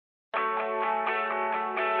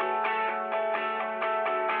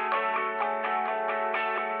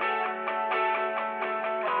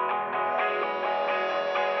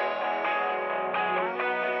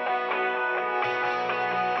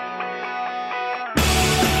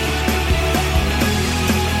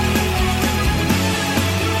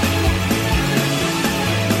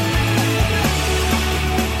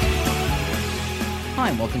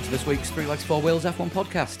welcome to this week's Three Legs, Four Wheels F1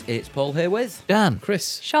 podcast. It's Paul here with Dan.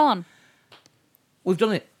 Chris. Sean. We've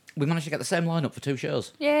done it. We managed to get the same lineup for 2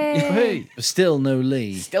 shows. Yay. Hey. But still no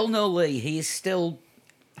Lee. Still no Lee. He is still...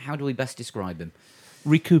 How do we best describe him?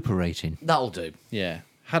 Recuperating. That'll do. Yeah.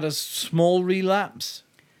 Had a small relapse.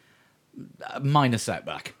 Minor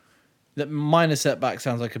setback. That minor setback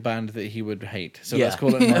sounds like a band that he would hate. So Yeah. let's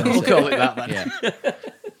call it minor We'll call it that then. Yeah.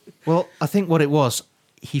 Well, I think what it was,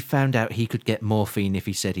 he found out he could get morphine if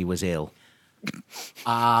he said he was ill.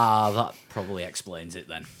 That probably explains it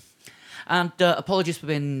then. And apologies for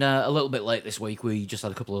being a little bit late this week. We just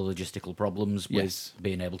had a couple of logistical problems Yes. with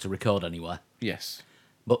being able to record anywhere. Yes.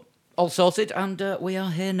 But all sorted, and we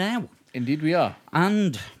are here now. Indeed we are.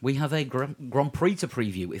 And we have a Grand Prix to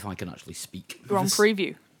preview, if I can actually speak. Grand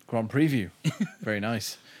Preview. Grand Preview. Very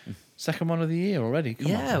nice. Second one of the year already.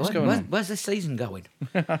 Come on. What's going on? Where's this season going?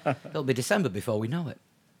 It'll be December before we know it.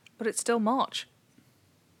 But it's still March.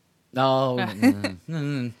 No.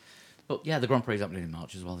 But yeah, the Grand Prix is happening in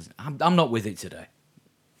March as well. I'm not with it today.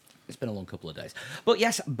 It's been a long couple of days. But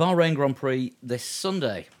yes, Bahrain Grand Prix this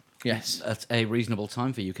Sunday. Yes. At a reasonable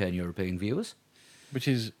time for UK and European viewers. Which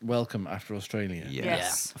is welcome after Australia. Yeah.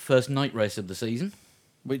 Yes. Yeah. First night race of the season.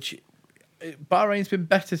 Which Bahrain's been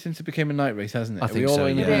better since it became a night race, hasn't it? I Are think we all so,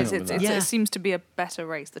 in yeah. It agreement is. with that? Yeah. It seems to be a better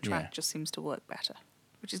race. The track Yeah. just seems to work better,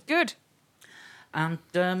 which is good. And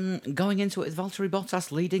going into it with Valtteri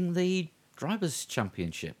Bottas leading the Drivers'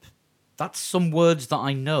 Championship. That's some words that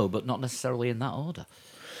I know, but not necessarily in that order.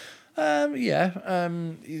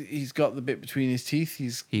 He's got the bit between his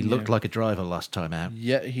teeth. He looked like a driver last time out.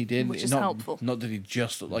 Yeah, he did. Which is not, helpful. Not that he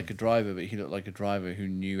just looked like a driver, but he looked like a driver who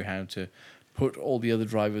knew how to put all the other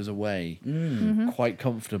drivers away quite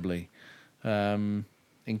comfortably,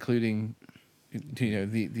 including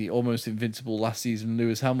the almost invincible last season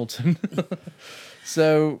Lewis Hamilton.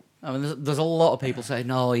 So I mean, there's a lot of people saying,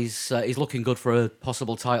 no, he's looking good for a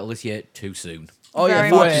possible title this year. Too soon. Very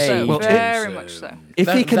far much too so. soon. Well, Very much so. If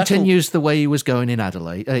he Vettel- continues the way he was going in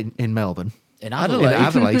Adelaide, in Melbourne. In Adelaide. Adelaide. In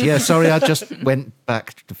Adelaide, yeah, sorry, I just went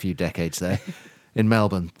back a few decades there. In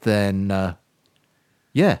Melbourne, then,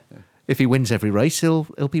 yeah, if he wins every race, he'll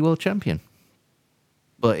be world champion.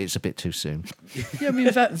 But it's a bit too soon. yeah, I mean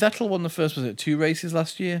Vettel won the first 2 races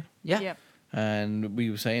last year, Yeah. Yep. and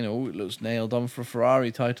we were saying, oh, it looks nailed on for a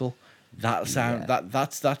Ferrari title. That's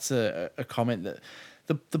a comment that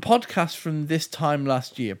the podcast from this time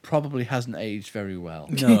last year probably hasn't aged very well.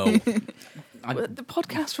 No. Well, the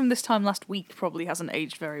podcast from this time last week probably hasn't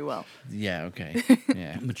aged very well. Yeah, okay.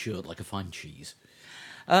 Yeah. Matured like a fine cheese.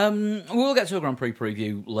 We'll get to a Grand Prix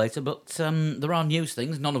preview later, but there are news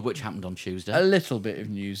things, none of which happened on Tuesday. A little bit of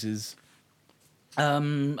news is A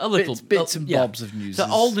little bits and bobs of news. So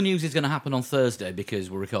all the news is going to happen on Thursday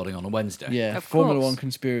because we're recording on a Wednesday. yeah, Of Formula course. 1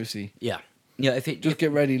 conspiracy. Yeah. Yeah. If it Just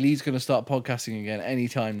get ready. Lee's going to start podcasting again any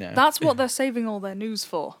time now. That's what they're saving all their news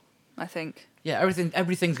for, I think. yeah,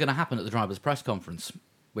 everything's going to happen at the drivers' press conference,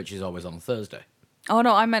 which is always on a Thursday. Oh,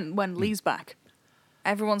 no, I meant when Lee's back.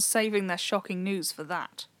 Everyone's saving their shocking news for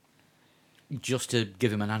that. Just to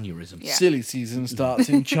give him an aneurysm. Yeah. Silly season starts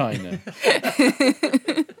in China.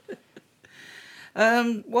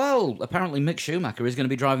 Well, apparently Mick Schumacher is going to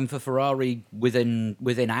be driving for Ferrari within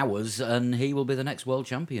hours, and he will be the next world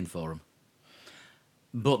champion for him.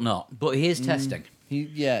 But not. But he is testing.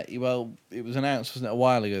 Well, it was announced, wasn't it, a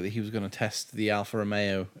while ago that he was going to test the Alfa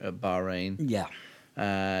Romeo at Bahrain. Yeah.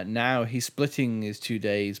 Now he's splitting his 2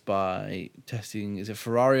 days by testing. Is it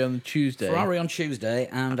Ferrari on Tuesday? Ferrari on Tuesday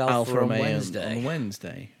and Alfa on Romeo Wednesday. on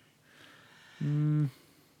Wednesday.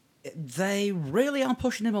 They really are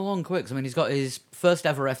pushing him along quick. I mean, he's got his first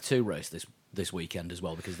ever F2 race this weekend as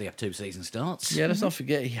well because the F2 season starts. Yeah, let's not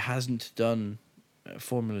forget he hasn't done a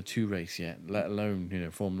Formula 2 race yet, let alone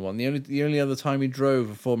Formula 1. The only other time he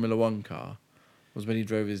drove a Formula 1 car was when he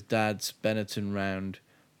drove his dad's Benetton round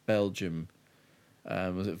Belgium.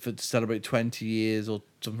 Was it to celebrate 20 years or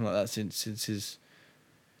something like that since his...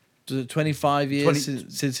 Was it 25 years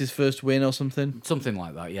since his first win or something? Something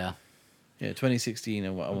like that, yeah. Yeah, 2016, I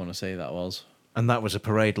want to say that was. And that was a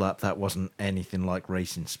parade lap that wasn't anything like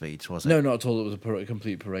racing speeds, was it? No, not at all. It was a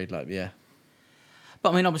complete parade lap, yeah.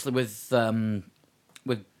 But I mean, obviously, with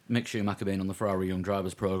Mick Schumacher being on the Ferrari Young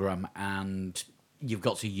Drivers program, and you've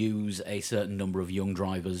got to use a certain number of young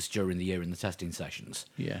drivers during the year in the testing sessions.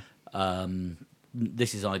 Yeah.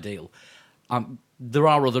 This is ideal. There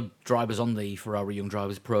are other drivers on the Ferrari Young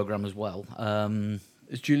Drivers program as well.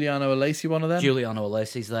 Is Giuliano Alesi one of them? Giuliano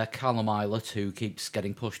Alesi's there, Callum Eilert, who keeps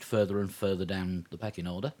getting pushed further and further down the pecking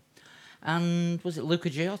order, And was it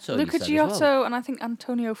Luca Giotto? Luca you said, as Giotto well? and I think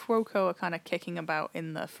Antonio Fuoco are kind of kicking about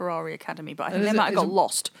in the Ferrari Academy, but I think And they is might it- have got is it-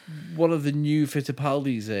 lost. One of the new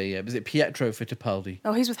Fittipaldi's, was it Pietro Fittipaldi?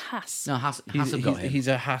 Oh, he's with Haas. No, Haas He's, have got him. he's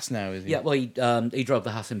a Haas now, is he? Yeah, well, he drove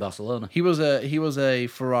the Haas in Barcelona. He was a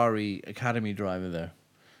Ferrari Academy driver though,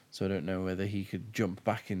 so I don't know whether he could jump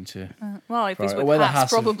back into. Well, if he's Ferrari. Or with whether Haas,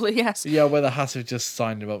 Haas have- probably yes. Yeah, whether Haas have just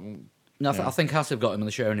signed him up. No, Yeah. I think Haas have got him and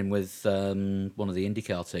they're sharing him with one of the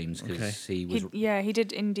IndyCar teams because he was. He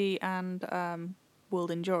did Indy and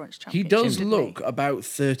World Endurance He Championship. does didn't look about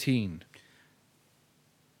 13.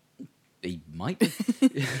 He might be.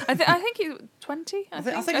 I think he's 20. I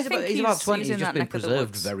think he's about 20. He's in just that been neck of the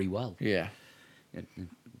preserved woods. very well. Yeah.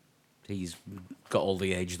 He's got all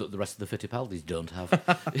the age that the rest of the Fittipaldis don't have.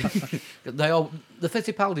 The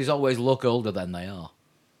Fittipaldis always look older than they are.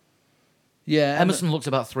 Yeah. Emerson looks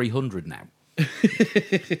about 300 now.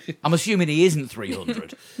 I'm assuming he isn't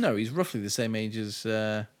 300. No, he's roughly the same age as.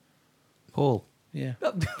 Paul. Yeah.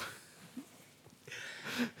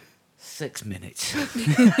 6 minutes.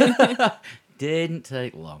 Didn't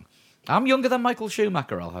take long. I'm younger than Michael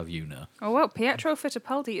Schumacher, I'll have you know. Oh well, Pietro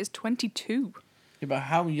Fittipaldi is 22. Yeah, but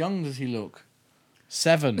how young does he look?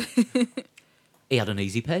 7. He had an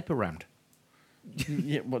easy paper round.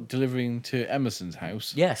 Yeah, what, delivering to Emerson's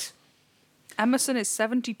house? Yes. Emerson is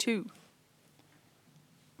 72.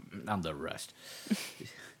 And the rest.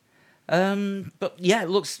 But yeah, it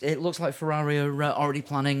looks like Ferrari are already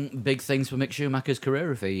planning big things for Mick Schumacher's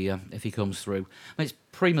career if he comes through. I mean, it's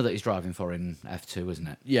Prima that he's driving for in F2, isn't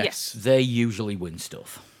it? Yes. They usually win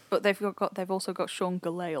stuff. But they've also got Sean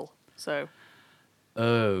Gelael. So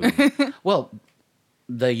Oh, well,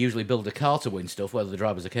 they usually build a car to win stuff. Whether the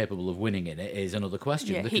drivers are capable of winning in it is another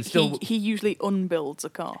question. yeah, They he can still. he usually unbuilds a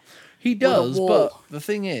car. He a does, wall. but the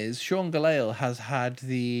thing is, Sean Gelael has had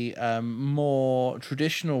the more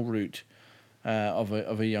traditional route of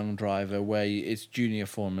a young driver where it's junior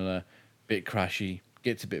formula, bit crashy,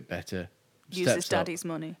 gets a bit better, Uses steps up. daddy's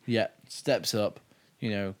money. Yeah, steps up,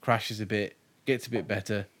 crashes a bit, gets a bit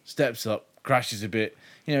better, steps up, crashes a bit.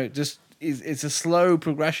 Just it's a slow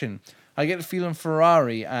progression. I get the feeling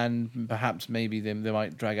Ferrari, and perhaps maybe they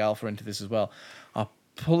might drag Alfa into this as well, are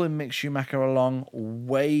pulling Mick Schumacher along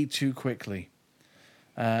way too quickly.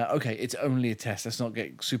 Okay, it's only a test. Let's not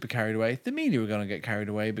get super carried away. The media are going to get carried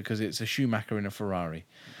away because it's a Schumacher in a Ferrari.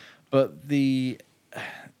 But the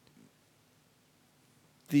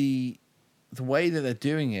way that they're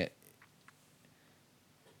doing it,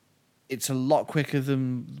 it's a lot quicker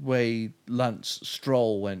than the way Lance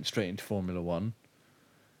Stroll went straight into Formula One.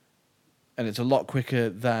 And it's a lot quicker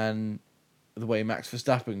than the way Max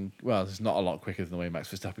Verstappen... Well, it's not a lot quicker than the way Max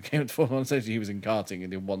Verstappen came into Formula 1. Essentially, he was in karting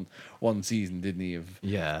and did one season, didn't he?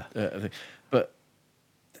 Yeah. But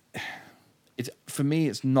for me,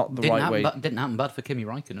 it's not the right way. Didn't happen bad for Kimi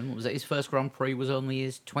Räikkönen. What was it? His first Grand Prix was only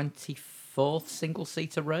his 24th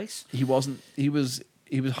single-seater race. He wasn't. He was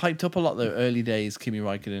hyped up a lot though early days. Kimi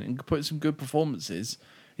Räikkönen and put some good performances.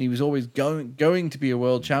 He was always going to be a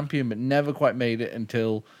world champion, but never quite made it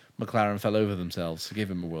until McLaren fell over themselves to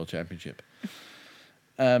give him a world championship.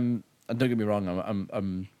 And don't get me wrong,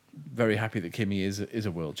 I'm very happy that Kimi is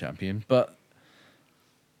a world champion, but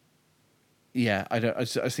yeah, I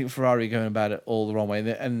think Ferrari are going about it all the wrong way,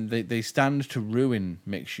 and they stand to ruin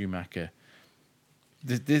Mick Schumacher.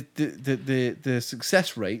 The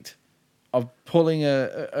success rate of pulling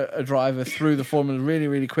a driver through the formula really,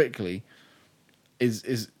 really quickly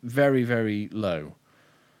is very, very low.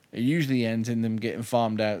 It usually ends in them getting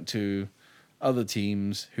farmed out to other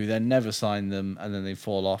teams who then never sign them, and then they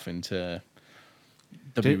fall off into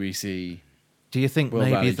WEC, Do you think World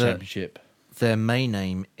maybe Rally that Championship. their main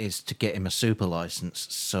aim is to get him a super license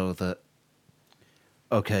so that,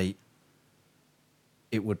 okay,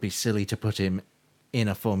 it would be silly to put him in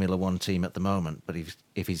a Formula One team at the moment, but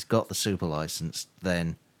if he's got the super license,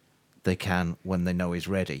 then they can when they know he's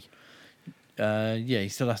ready. Yeah, he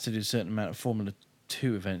still has to do a certain amount of Formula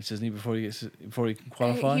 2 events, doesn't he, before he can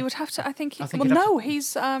qualify? He would have to. I think. I think he'd have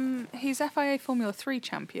He's FIA Formula 3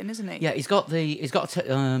 champion, isn't he? Yeah, he's got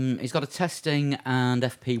a testing and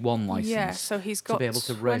FP1 license. Yeah, so he's got to be able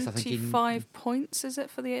to race. I think 25 points. Is it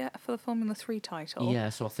for the Formula 3 title? Yeah,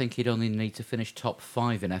 so I think he'd only need to finish top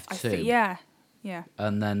 5 in F2. Yeah.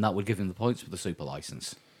 And then that would give him the points for the super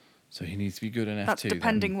license. So he needs to be good in F2. That's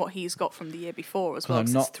depending what he's got from the year before as well. I'm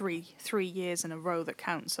 'Cause not- it's three years in a row that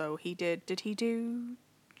count. So he did. Did he do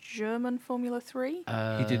German Formula 3?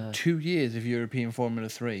 He did 2 years of European Formula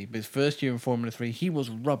 3. But his first year in Formula 3, he was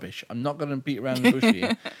rubbish. I'm not going to beat around the bush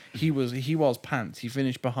here. He was pants. He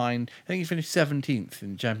finished behind, I think he finished 17th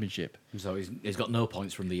in the championship. So he's got no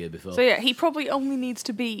points from the year before. So yeah, he probably only needs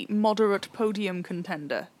to be moderate podium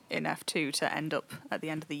contender in F2 to end up at the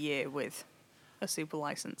end of the year with a super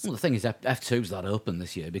license. Well, the thing is, F2's that open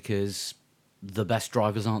this year because the best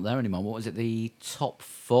drivers aren't there anymore. What was it? The top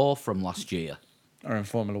 4 from last year. Or in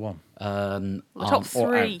Formula 1. The top or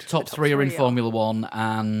three. out. Top three are in Formula 1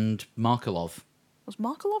 and Markelov. Was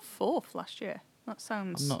Markelov 4th last year? That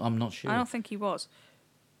sounds... I'm not sure. I don't think he was.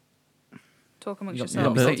 Talk amongst You got-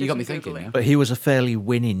 yourselves. you got me Do some thinking Googling. now. But he was a fairly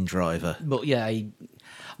winning driver. But yeah,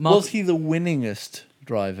 Was he the winningest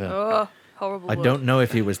driver? Oh, horrible I word. don't know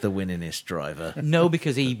if he was the winningest driver. No,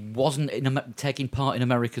 because he wasn't taking part in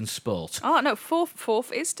American sport. Oh, no,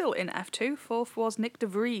 fourth is still in F2. Fourth was Nick de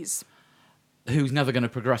Vries. Who's never going to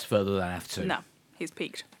progress further than F2. No, he's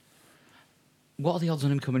peaked. Oh. What are the odds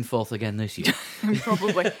on him coming 4th again this year?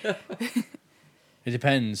 Probably. It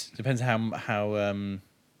depends. Depends how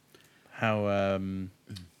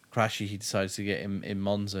crashy he decides to get in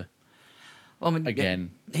Monza. Well, I mean,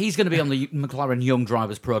 Again. he's going to be on the McLaren Young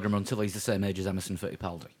Drivers program until he's the same age as Emerson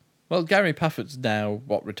Fittipaldi. Well, Gary Paffert's now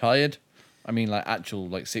retired. I mean, like actual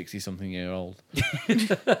 60-something-year-old.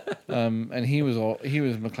 And he was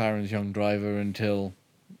McLaren's young driver until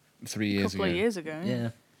 3 A years couple ago. of years ago. Yeah.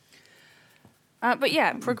 But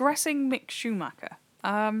yeah, progressing Mick Schumacher.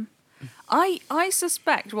 I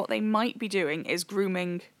suspect what they might be doing is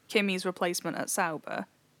grooming Kimi's replacement at Sauber,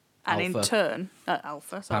 and in Alpha. turn,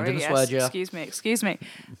 Alpha. Sorry, Hand in the yes, swear jar. excuse me.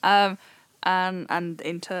 And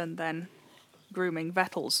in turn, then grooming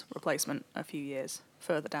Vettel's replacement a few years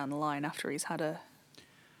further down the line after he's had a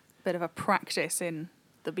bit of a practice in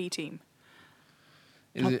the B team.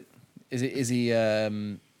 Is he? Are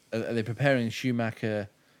they preparing Schumacher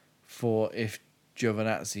for if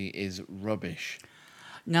Giovinazzi is rubbish?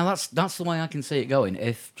 Now, that's the way I can see it going.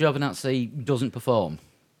 If Giovinazzi doesn't perform...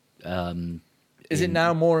 Is it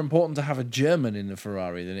now more important to have a German in the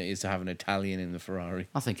Ferrari than it is to have an Italian in the Ferrari?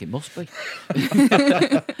 I think it must be.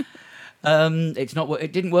 It's not.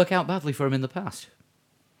 It didn't work out badly for him in the past.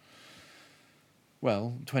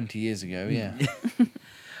 Well, 20 years ago, yeah.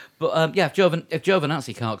 But yeah, if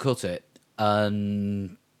Giovinazzi can't cut it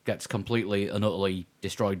and gets completely and utterly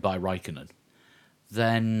destroyed by Raikkonen,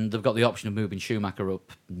 then they've got the option of moving Schumacher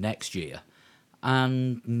up next year.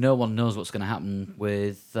 And no one knows what's going to happen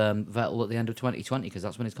with Vettel at the end of 2020 because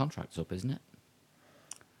that's when his contract's up, isn't it?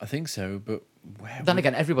 I think so, but Then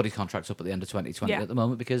again, everybody's contract's up at the end of 2020 Yeah. at the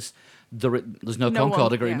moment because there's no No Concord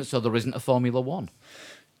one- agreement, yeah. so there isn't a Formula One.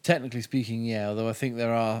 technically speaking, yeah, although I think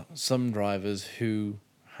there are some drivers who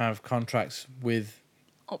have contracts with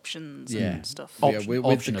Options Yeah. and stuff. Oh. with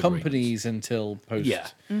option the companies until post Yeah.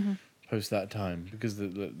 post that time, because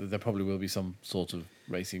there probably will be some sort of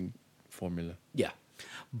racing formula. Yeah,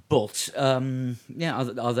 but yeah,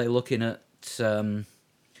 are they looking at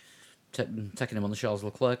taking him on the Charles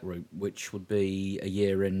Leclerc route, which would be a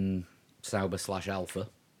year in Sauber/Alpha,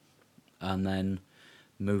 and then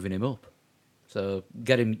moving him up? So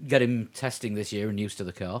get him testing this year and used to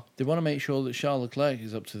the car. They want to make sure that Charles Leclerc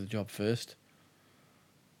is up to the job first.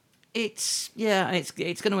 It's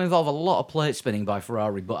going to involve a lot of plate spinning by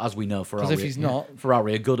Ferrari, but as we know, Ferrari if he's not-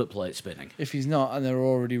 Ferrari are good at plate spinning. If he's not, and there are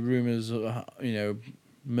already rumours,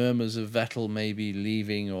 murmurs of Vettel maybe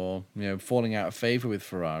leaving or falling out of favour with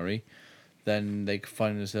Ferrari, then they could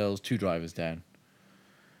find themselves 2 drivers down.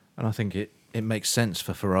 And I think it makes sense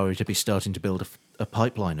for Ferrari to be starting to build a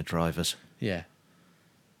pipeline of drivers. Yeah.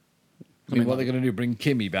 I mean, what they're going to do? Bring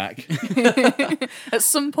Kimi back? At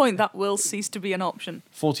some point, that will cease to be an option.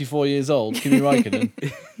 44 years old, Kimi Raikkonen.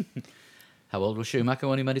 How old was Schumacher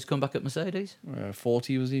when he made his comeback at Mercedes?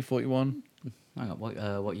 40 was he? 41? Hang on,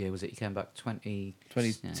 what year was it? He came back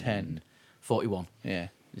 2010. 41. Yeah.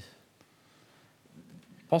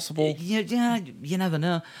 Possible. Yeah, you never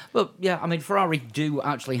know. But yeah, I mean, Ferrari do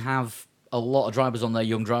actually have a lot of drivers on their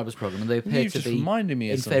young drivers program, and they appear You've to just be reminded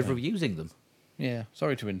me of in favour something. of using them. Yeah,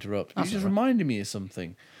 sorry to interrupt. That's You just all right. reminded me of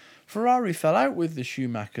something. Ferrari fell out with the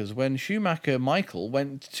Schumachers when Schumacher Michael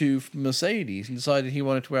went to Mercedes and decided he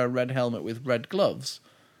wanted to wear a red helmet with red gloves.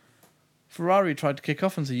 Ferrari tried to kick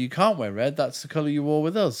off and say, "You can't wear red. That's the colour you wore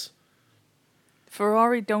with us."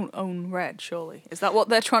 Ferrari don't own red, surely. Is that what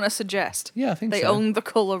they're trying to suggest? Yeah, I think They so. own the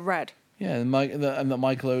colour red. Yeah, and that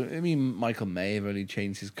Michael. I mean, Michael may have only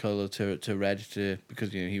changed his colour to red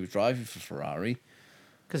because he was driving for Ferrari.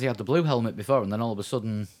 Because he had the blue helmet before, and then all of a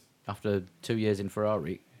sudden, after 2 years in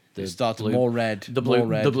Ferrari, It started more red, The more blue,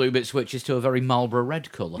 red. the blue bit switches to a very Marlboro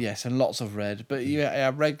red colour. Yes, and lots of red. But you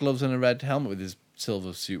had red gloves and a red helmet with his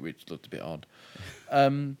silver suit, which looked a bit odd.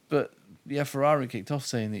 But yeah, Ferrari kicked off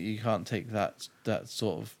saying that you can't take that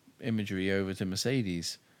sort of imagery over to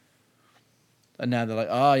Mercedes. And now they're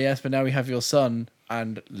like, yes, but now we have your son,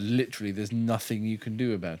 and literally there's nothing you can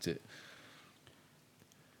do about it.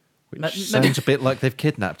 Which sounds a bit like they've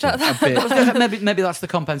kidnapped him. A bit. maybe that's the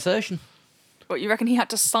compensation. But you reckon he had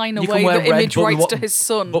to sign You can away wear the red, image but we rights want- to his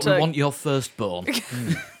son? But to... we want your firstborn. That'd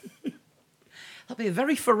be a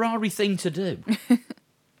very Ferrari thing to do.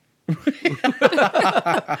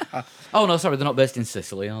 Oh no, sorry, they're not based in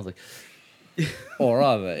Sicily, are they? Or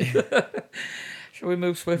are they? Shall we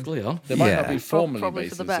move swiftly on? They might Yeah. not be formally Probably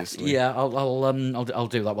based for in the best. Sicily. Yeah, I'll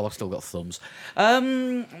do that while I've still got thumbs.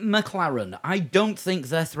 McLaren, I don't think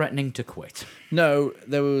they're threatening to quit. No,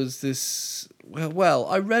 there was this. Well,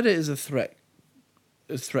 I read it as a threat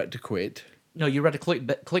to quit. No, you read a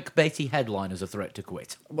clickbaity headline as a threat to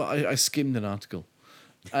quit. Well, I skimmed an article,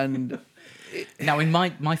 and Now, in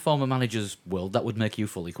my former manager's world, that would make you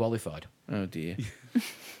fully qualified. oh dear,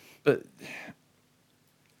 but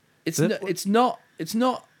it's But- it's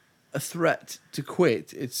not a threat to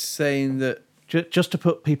quit. It's saying that Just to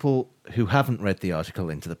put people who haven't read the article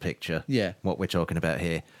into the picture, Yeah. what we're talking about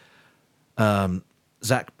here,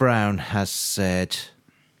 Zach Brown has said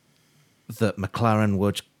that McLaren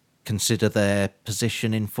would consider their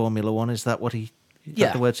position in Formula One. Is that what is that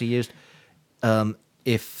Yeah. the words he used?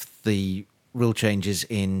 If the rule changes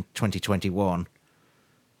in 2021,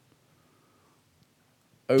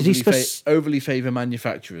 overly, he spec- overly favour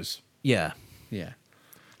manufacturers. yeah, Yeah,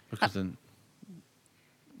 because then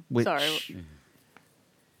which Sorry.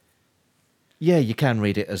 yeah, you can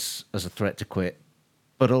read it as a threat to quit,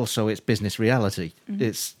 but also it's business reality.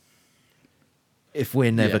 It's if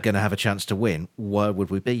we're never Yeah. going to have a chance to win, why would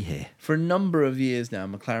we be here? for a number of years now,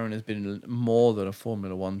 McLaren has been more than a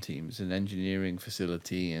Formula One team. It's an engineering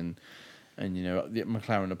facility, and you know, the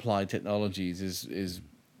McLaren Applied Technologies is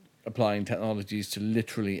applying technologies to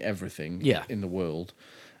literally everything Yeah. in the world,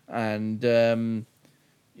 and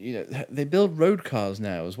you know, they build road cars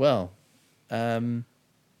now as well.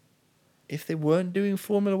 If they weren't doing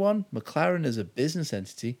Formula One, McLaren as a business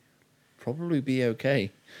entity probably be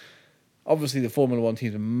okay. Obviously, the Formula One team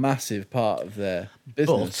is a massive part of their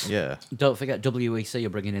business. Yeah. Don't forget, WEC are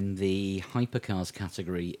bringing in the hypercars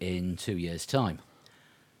category in 2 years' time.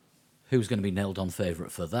 Who's going to be nailed on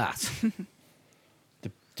favourite for that?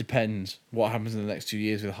 Depends what happens in the next 2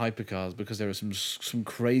 years with hypercars, because there are some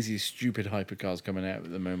crazy, stupid hypercars coming out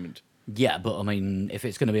at the moment. Yeah, but I mean, if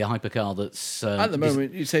it's going to be a hypercar that's At the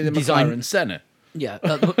moment, you'd say the design- McLaren Senna. yeah,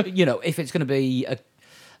 but, you know, if it's going to be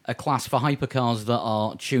a class for hypercars that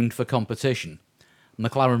are tuned for competition,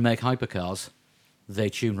 McLaren make hypercars, they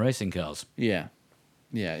tune racing cars. Yeah.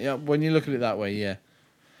 When you look at it that way, yeah,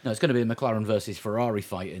 No, it's going to be a McLaren versus Ferrari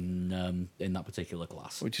fight in that particular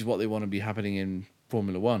class. which is what they want to be happening in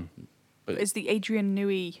Formula One. Is the Adrian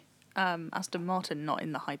Newey Aston Martin not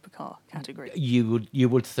in the hypercar category? You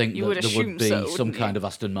would think You that would there assume would be so, some wouldn't kind you? of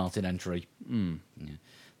Aston Martin entry. Yeah.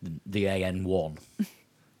 The AN1.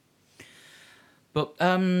 But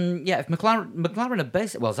yeah, if McLaren are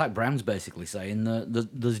basically, well, Zach Brown's basically saying that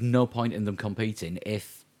there's no point in them competing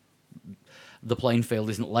if the playing field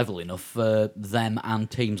isn't level enough for them and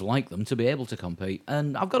teams like them to be able to compete.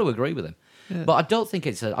 And I've got to agree with him. But I don't think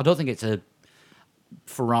it's a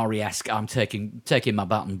Ferrari-esque. I'm taking my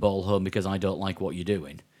bat and ball home because I don't like what you're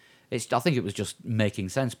doing. I think it was just making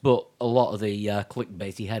sense. But a lot of the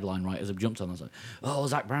clickbaity headline writers have jumped on and said, "Oh,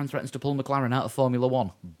 Zach Brown threatens to pull McLaren out of Formula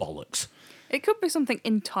One." Bollocks. It could be something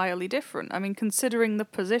entirely different. I mean, considering the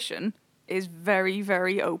position is very,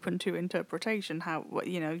 very open to interpretation. How,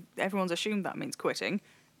 you know, everyone's assumed that means quitting.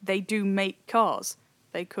 They do make cars.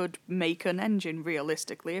 They could make an engine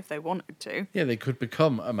realistically if they wanted to. Yeah, they could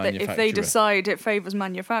become a But manufacturer. if they decide it favours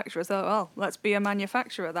manufacturers, they're, well, let's be a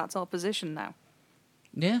manufacturer. That's our position now.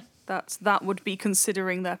 Yeah. That would be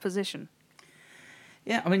considering their position.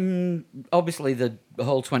 Yeah, I mean, obviously the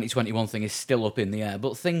whole 2021 thing is still up in the air,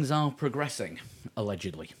 but things are progressing,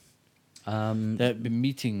 allegedly. There have been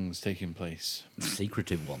meetings taking place.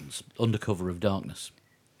 Secretive ones, under cover of darkness.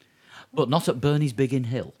 But not at Bernie's Biggin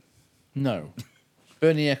Hill. No.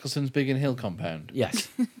 Bernie Eccleston's Biggin Hill compound. Yes,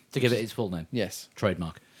 to give it its full name. Yes.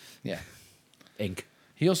 Trademark. Yeah. Inc.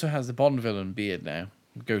 He also has the Bond villain beard now.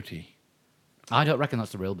 Goatee. I don't reckon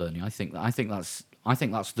that's the real Bernie. I think that's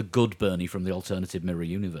the good Bernie from the alternative mirror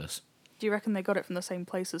universe. Do you reckon they got it from the same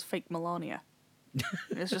place as fake Melania?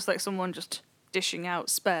 It's just like someone just dishing out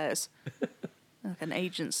spares. Like an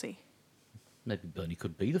agency. Maybe Bernie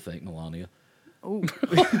could be the fake Melania. Ooh,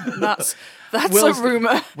 that's Will's- a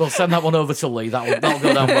rumor. We'll send that one over to Lee. That'll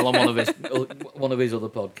go down well on one of his other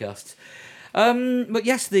podcasts. But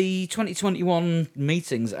yes, the 2021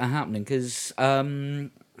 meetings are happening because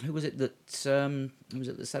who was it that said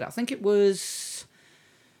it? I think it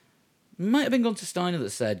might have been Gunter Steiner that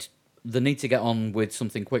said they need to get on with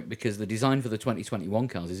something quick because the design for the 2021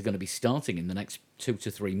 cars is going to be starting in the next 2 to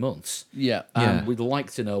 3 months. Yeah. And we'd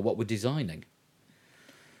like to know what we're designing.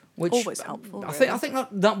 Which Always helpful. I really. think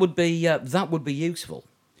that would be useful.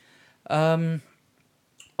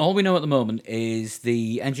 All we know at the moment is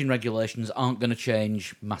the engine regulations aren't going to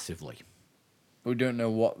change massively. We don't know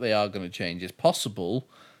what they are going to change. It's possible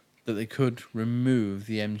that they could remove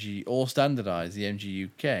the MG or standardise the MG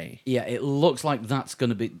UK. Yeah, it looks like that's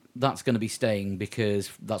going to be staying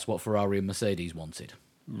because that's what Ferrari and Mercedes wanted.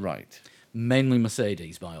 Right. Mainly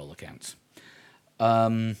Mercedes, by all accounts.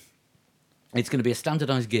 It's going to be a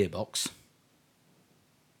standardised gearbox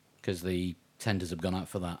because the tenders have gone out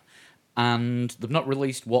for that. And they've not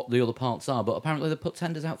released what the other parts are, but apparently they've put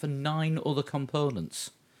tenders out for 9 other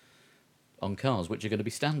components on cars, which are going to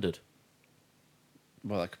be standard.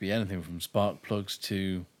 Well, that could be anything from spark plugs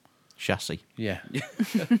to... Chassis. Yeah.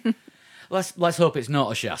 Let's hope it's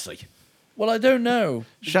not a chassis. Well, I don't know.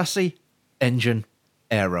 Chassis, engine,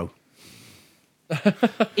 aero.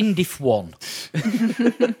 Indif 1.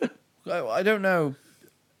 I don't know.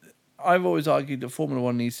 I've always argued that Formula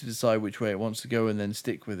One needs to decide which way it wants to go and then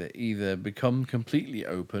stick with it. Either become completely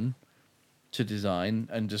open to design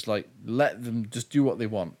and just like let them just do what they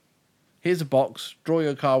want. Here's a box, draw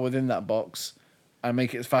your car within that box and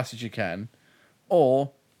make it as fast as you can. Or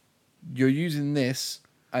you're using this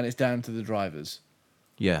and it's down to the drivers.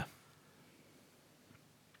 Yeah.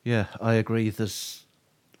 Yeah, I agree. There's,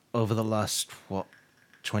 over the last,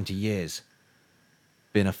 20 years,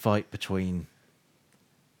 been a fight between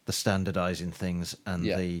the standardising things and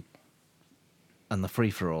Yeah. the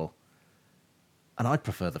free-for-all. And I'd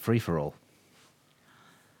prefer the free-for-all.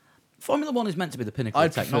 Formula 1 is meant to be the pinnacle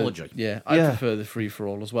of technology. I Yeah. prefer the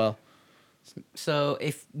free-for-all as well. So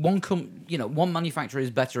if one manufacturer is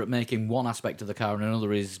better at making one aspect of the car and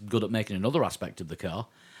another is good at making another aspect of the car,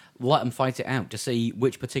 let them fight it out to see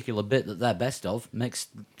which particular bit that they're best of makes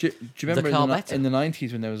Do you remember the car better. in the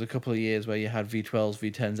 90s when there was a couple of years where you had V12s,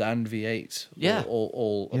 V10s, and V8s Yeah.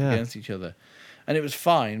 all up Yeah. against each other? And it was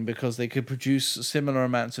fine because they could produce similar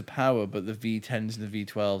amounts of power, but the V10s and the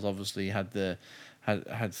V12s obviously had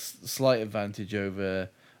slight advantage over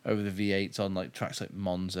the V8s on like tracks like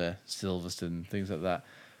Monza, Silverstone, things like that.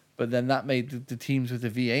 But then that made the teams with the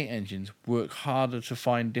V8 engines work harder to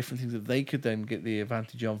find different things that they could then get the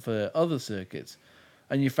advantage on for other circuits.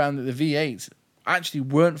 And you found that the V8s actually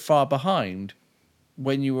weren't far behind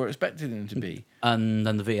when you were expecting them to be. And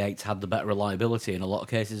then the V8s had the better reliability in a lot of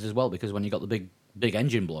cases as well, because when you got the big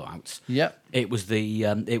engine blowouts, Yep. it was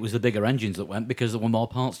the bigger engines that went because there were more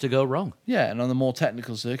parts to go wrong. Yeah, and on the more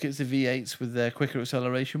technical circuits, the V8s with their quicker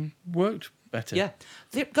acceleration worked better. Yeah,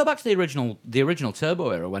 go back to the original turbo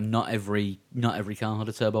era when not every car had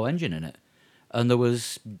a turbo engine in it, and there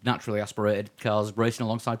was naturally aspirated cars racing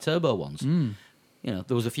alongside turbo ones. You know,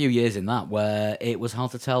 there was a few years in that where it was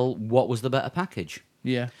hard to tell what was the better package.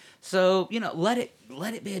 Yeah. So let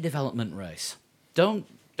it be a development race. Don't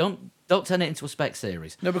turn it into a spec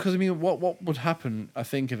series. No, because I mean, what would happen? I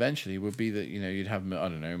think eventually would be that you'd have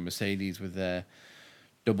Mercedes with their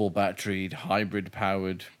double batteried, hybrid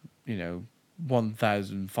powered,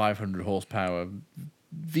 1,500 horsepower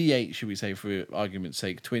V8, should we say, for argument's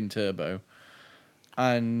sake, twin turbo,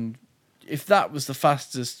 and if that was the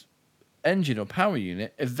fastest engine or power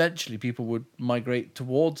unit, eventually people would migrate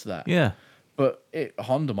towards that. Yeah. But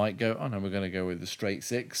Honda might go, oh no, we're going to go with the straight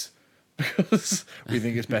six because we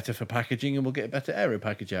think it's better for packaging and we'll get a better aero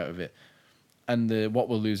package out of it. And what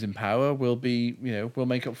we'll lose in power will be, we'll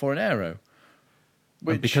make up for an aero.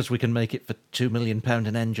 And because we can make it for £2 million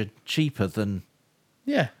an engine cheaper than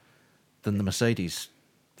Yeah. the Mercedes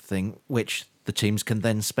thing, which the teams can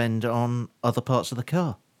then spend on other parts of the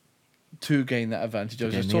car. To gain that advantage. I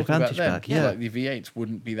was gain just the talking about advantage them. back, yeah. Like the V8s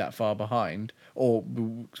wouldn't be that far behind, or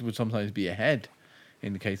would sometimes be ahead.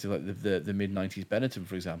 In the case of like the mid '90s Benetton,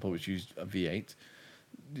 for example, which used a V8,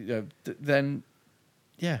 then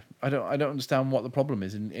yeah, I don't understand what the problem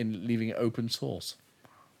is in leaving it open source.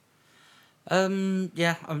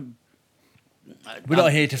 Yeah. We're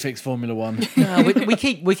not here to fix Formula One. No, we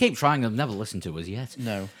keep trying. They've never listened to us yet.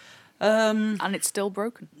 No. And it's still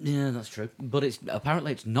broken. Yeah, that's true. But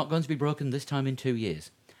apparently it's not going to be broken this time in 2 years.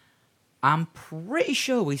 I'm pretty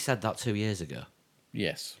sure we said that 2 years ago.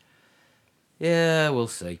 Yes. Yeah, we'll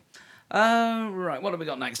see. Right, what have we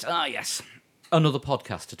got next? Yes, another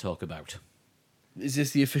podcast to talk about. Is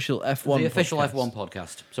this the official F1 The official podcast? F1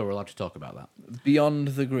 podcast, so we're allowed to talk about that. Beyond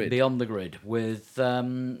the Grid. Beyond the Grid, with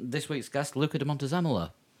this week's guest, Luca de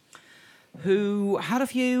Montezemolo, who had a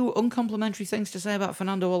few uncomplimentary things to say about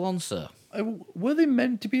Fernando Alonso. Were they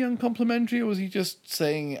meant to be uncomplimentary, or was he just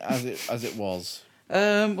saying as it was?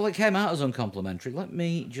 Well, it came out as uncomplimentary. Let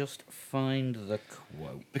me just find the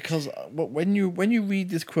quote. Because when you read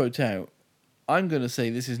this quote out, I'm going to say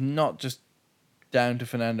this is not just down to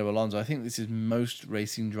Fernando Alonso. I think this is most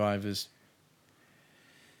racing drivers.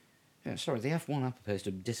 Yeah, sorry, the F1 app appears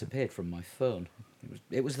to have disappeared from my phone.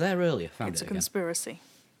 It was there earlier. Found It's it a again. conspiracy.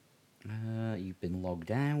 You've been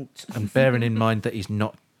logged out. And bearing in mind that he's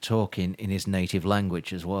not talking in his native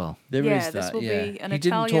language as well. There yeah, is that. this will yeah. be an He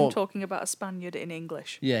didn't Italian talk- talking about a Spaniard in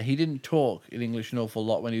English. Yeah, he didn't talk in English an awful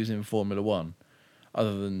lot when he was in Formula One,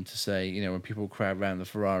 other than to say, when people crowd around the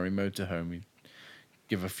Ferrari motorhome, he'd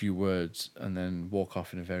give a few words and then walk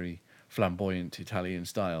off in a very flamboyant Italian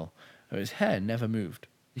style. And his hair never moved.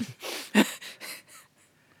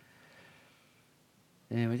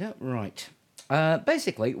 There we go. Right.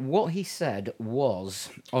 Basically, what he said was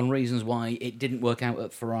on reasons why it didn't work out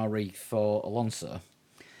at Ferrari for Alonso.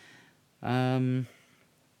 Scroll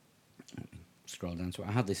down to it.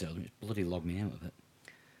 I had this earlier. It's bloody logged me out of it.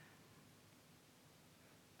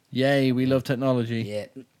 Yay, we love technology. Yeah.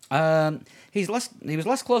 He was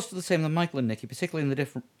less close to the team than Michael and Nicky, particularly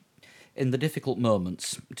in the difficult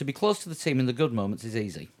moments. To be close to the team in the good moments is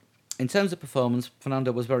easy. In terms of performance,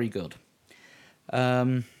 Fernando was very good.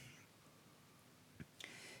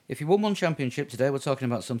 If he won one championship today, we're talking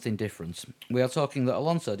about something different. We are talking that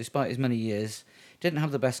Alonso, despite his many years, didn't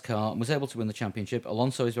have the best car and was able to win the championship.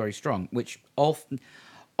 Alonso is very strong, which all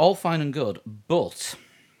fine and good, but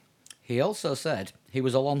he also said he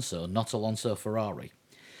was Alonso, not Alonso Ferrari.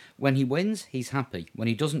 When he wins, he's happy. When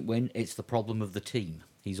he doesn't win, it's the problem of the team.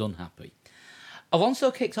 He's unhappy.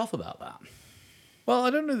 Alonso kicked off about that. Well, I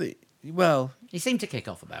don't know that. Well, He seemed to kick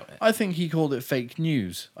off about it. I think he called it fake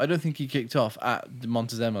news. I don't think he kicked off at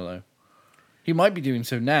Montezemolo. He might be doing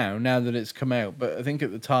so now that it's come out. But I think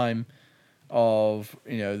at the time of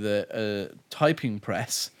the typing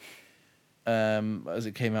press, as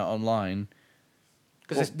it came out online,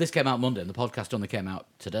 Because this came out Monday and the podcast only came out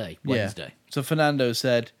today, Wednesday. Yeah. So Fernando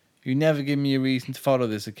said, "You never give me a reason to follow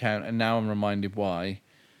this account, and now I'm reminded why."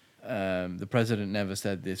 The president never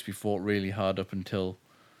said this. We fought really hard up until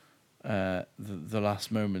the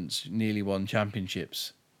last moments, nearly won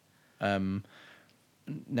championships.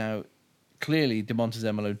 Now, clearly, De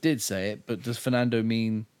Montezemolo did say it, but does Fernando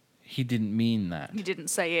mean he didn't mean that? He didn't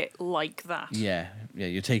say it like that. Yeah,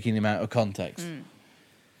 you're taking him out of context.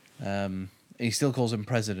 He still calls him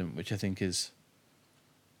president, which I think is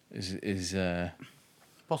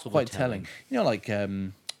Possibly quite telling.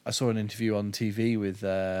 I saw an interview on TV with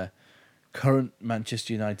current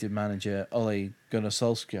Manchester United manager Ole Gunnar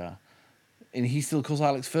Solskjaer, and he still calls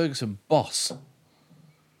Alex Ferguson boss,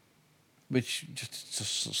 which just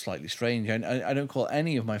slightly strange. I don't call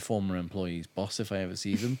any of my former employees boss if I ever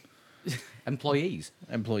see them. Employees.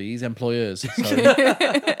 Employers. Sorry.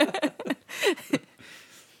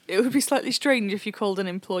 It would be slightly strange if you called an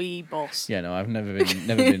employee boss. Yeah, no, I've never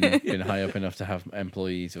been high up enough to have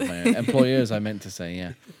employees of my own. Employers, I meant to say,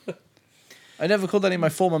 yeah. I never called any of my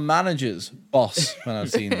former managers boss when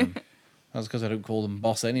I've seen them. That's because I don't call them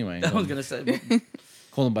boss anyway. I was going to say...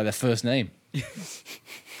 Call them by their first name.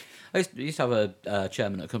 I used to have a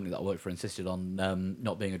chairman at a company that I worked for insisted on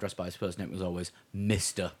not being addressed by his first name. It was always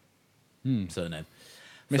Mr. Surname.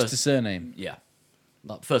 Mr. Surname. Yeah.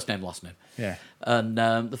 Like first name, last name. Yeah. And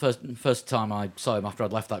the first time I saw him after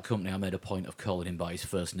I'd left that company, I made a point of calling him by his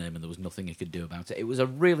first name, and there was nothing he could do about it. It was a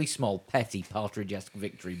really small, petty, Partridge-esque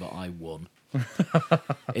victory, but I won.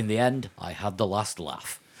 In the end, I had the last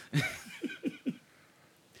laugh.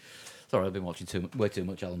 Sorry, I've been watching way too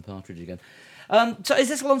much Alan Partridge again. So is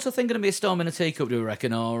this Alonso thing going to be a storm in a teacup, do you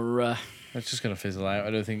reckon, or... It's just going to fizzle out. I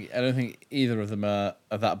don't think either of them are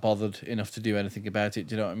that bothered enough to do anything about it.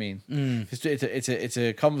 Do you know what I mean? It's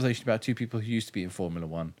a conversation about two people who used to be in Formula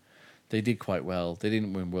One. They did quite well. They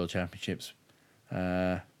didn't win world championships,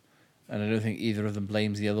 and I don't think either of them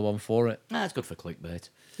blames the other one for it. Nah, it's good for clickbait.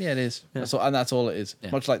 Yeah, it is. Yeah. That's all it is.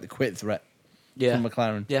 Yeah. Much like the quit threat Yeah. from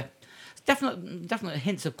McLaren. Yeah. Definitely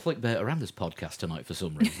hints of clickbait around this podcast tonight for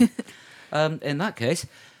some reason. In that case...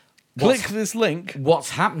 Click this link.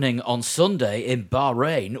 What's happening on Sunday in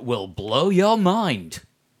Bahrain will blow your mind.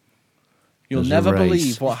 You'll There's a never race.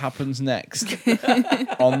 believe what happens next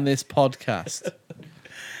on this podcast.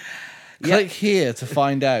 Yeah. Click here to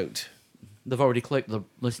find out. They've already clicked the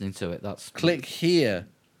listening to it. That's Click here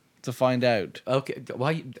to find out. Okay,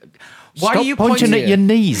 why Stop are you pointing at your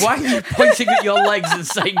knees? Why are you pointing at your legs and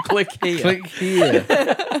saying "click here"? Click here.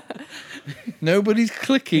 Nobody's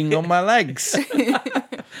clicking on my legs.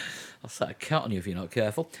 I'll set a cat on you if you're not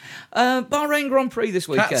careful. Bahrain Grand Prix this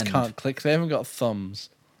weekend. Cats can't click. They haven't got thumbs.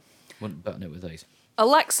 Wouldn't button it with these.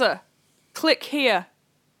 Alexa, click here.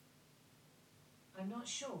 I'm not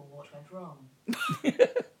sure what went wrong.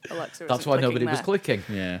 Alexa, That's isn't why clicking nobody was there. clicking.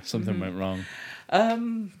 Yeah, something went wrong.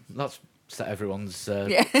 That's set everyone's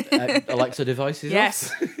Yeah. Alexa devices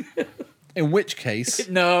Yes. off. In which case,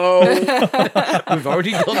 No, we've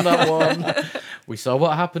already done that one. We saw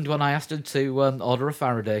what happened when I asked her to order a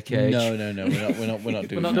Faraday cage. no, we're not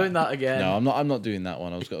doing. We're not doing that again. No, I'm not doing that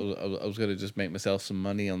one. I was going to just make myself some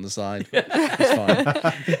money on the side. It's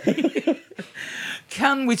fine.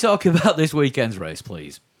 Can we talk about this weekend's race,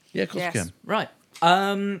 please? Yeah, of course Yes. you can. Right.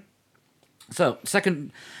 So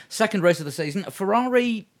second race of the season.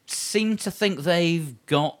 Ferrari seem to think they've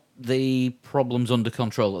got the problems under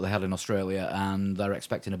control that they had in Australia, and they're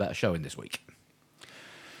expecting a better showing this week.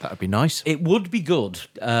 That'd be nice. It would be good.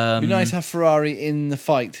 It'd be nice to have Ferrari in the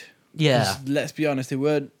fight. Yeah. 'Cause let's be honest, they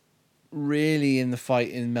weren't really in the fight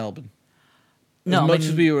in Melbourne. No, as I much mean-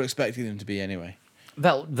 as we were expecting them to be anyway.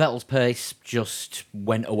 Vettel's pace just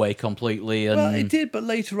went away completely, and Well, it did, but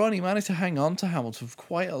later on he managed to hang on to Hamilton for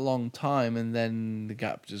quite a long time, and then the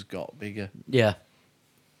gap just got bigger. yeah,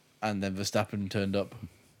 And then Verstappen turned up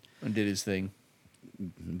and did his thing.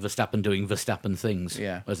 Verstappen doing Verstappen things,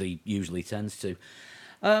 Yeah. as he usually tends to.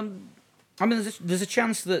 I mean, there's a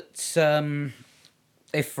chance that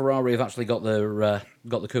if Ferrari have actually got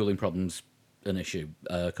the cooling problems and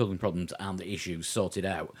the issues sorted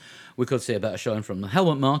out, we could see a better showing from them.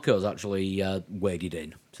 Helmut Marko's actually waded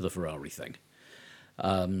in to the Ferrari thing.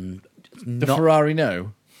 The Ferrari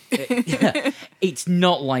no. It's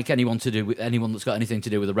not like anyone that's got anything to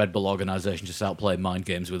do with the Red Bull organisation to start playing mind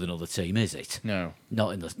games with another team, is it? No.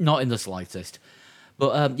 Not in the slightest.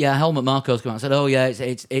 But Helmut Marko's come out and said, "Oh yeah,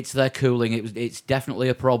 it's their cooling. It's definitely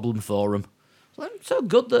a problem for them." So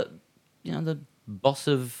good that the boss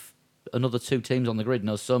of another two teams on the grid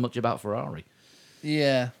knows so much about Ferrari.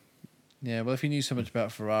 Yeah. Yeah, well, if he knew so much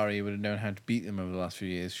about Ferrari, he would have known how to beat them over the last few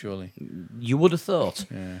years, surely. You would have thought.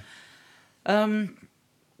 Yeah.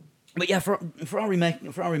 But yeah, Ferrari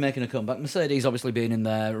making a comeback. Mercedes obviously being in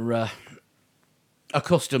their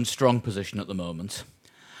accustomed strong position at the moment.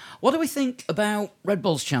 What do we think about Red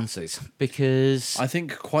Bull's chances? Because I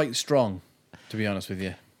think quite strong, to be honest with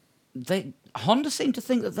you. Honda seem to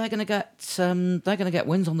think that they're going to get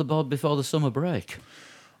wins on the board before the summer break.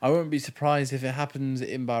 I won't be surprised if it happens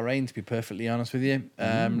in Bahrain, to be perfectly honest with you.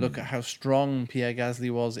 Look at how strong Pierre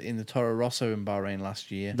Gasly was in the Toro Rosso in Bahrain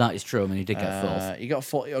last year. That is true. I mean, he did get fourth, He got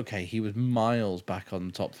 40. Okay, he was miles back on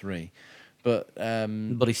the top three. But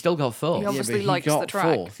but he still got fourth. He obviously but he likes got the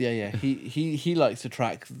track. fourth. Yeah. He likes the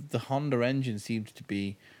track. The Honda engine seemed to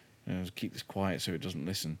be. Keep this quiet so it doesn't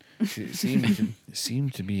listen. It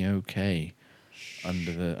seemed to be okay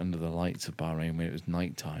under the lights of Bahrain when it was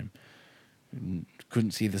nighttime.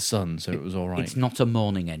 Couldn't see the sun, so it was all right. It's not a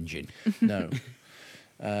morning engine. No,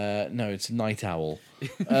 no, it's a night owl.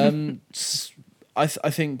 I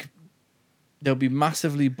think they'll be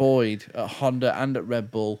massively buoyed at Honda and at Red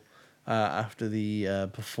Bull after the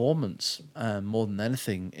performance, more than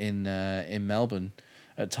anything in Melbourne.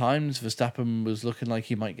 At times, Verstappen was looking like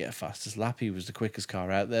he might get a fastest lap. He was the quickest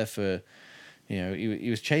car out there for. He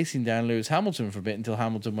was chasing down Lewis Hamilton for a bit until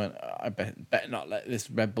Hamilton went, I better not let this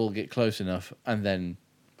Red Bull get close enough, and then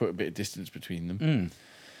put a bit of distance between them.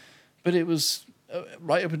 But it was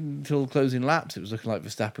right up until closing laps, it was looking like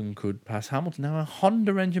Verstappen could pass Hamilton. Now a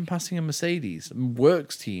Honda engine passing a Mercedes, a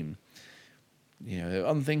works team,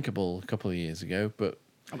 unthinkable a couple of years ago, but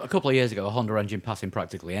A couple of years ago, a Honda engine passing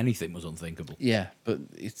practically anything was unthinkable. yeah, but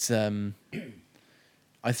it's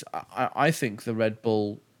I think the Red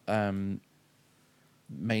Bull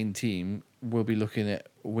main team will be looking at.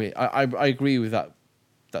 I agree with that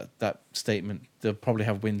statement. They'll probably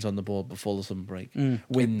have wins on the board before the summer break.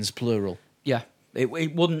 Wins plural. Yeah, it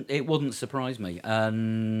wouldn't surprise me,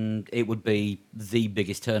 and it would be the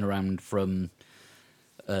biggest turnaround from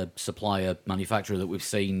a supplier manufacturer that we've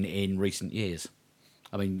seen in recent years.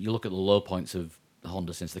 I mean, you look at the low points of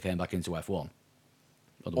Honda since they came back into F1.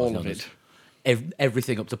 All of it.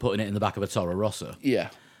 Everything up to putting it in the back of a Toro Rosso. Yeah.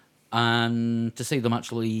 And to see them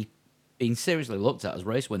actually being seriously looked at as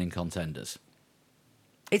race-winning contenders.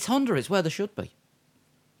 It's Honda, it's where they should be.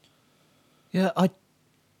 Yeah, I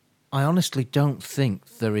honestly don't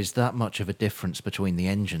think there is that much of a difference between the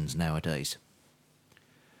engines nowadays.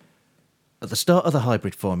 At the start of the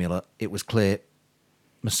hybrid formula, it was clear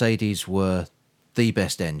Mercedes were the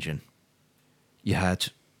best engine. You had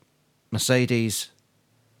Mercedes,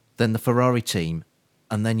 then the Ferrari team,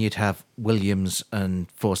 and then you'd have Williams and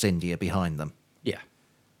Force India behind them. Yeah.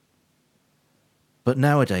 But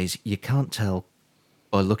nowadays, you can't tell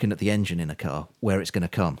by looking at the engine in a car where it's going to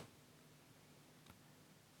come.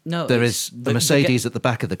 No, There it's- is the Mercedes at the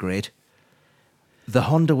back of the grid. The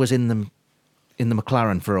Honda was in the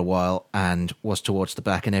McLaren for a while and was towards the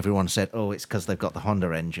back, and everyone said, "Oh, it's because they've got the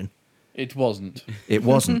Honda engine." It wasn't. It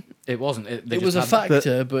wasn't. It wasn't. They It was a just had-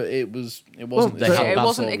 factor, but it wasn't. they the had- sole it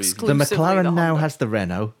wasn't reason. exclusive. The Exclusively McLaren the now Honda. has the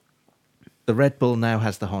Renault. The Red Bull now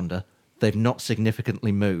has the Honda. They've not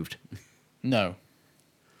significantly moved. No.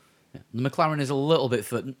 The McLaren is a little bit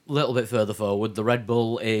further forward. The Red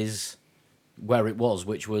Bull is where it was,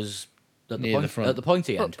 which was at the, Near the front. at the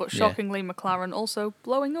pointy end. But Yeah. shockingly, McLaren also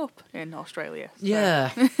blowing up in Australia. So-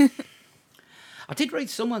 Yeah. I did read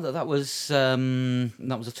somewhere that was a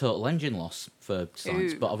total engine loss for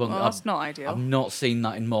Sainz, Ooh, but well, that's not ideal. I've not seen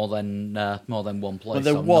that in more than one place. Well,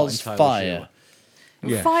 there so I'm not was entirely fire. sure.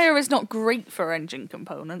 Yeah. Fire is not great for engine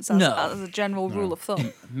components as, No. as a general rule of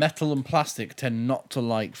thumb. Metal and plastic tend not to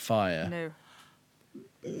like fire. No.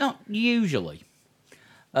 Not usually.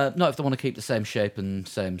 Not if they want to keep the same shape and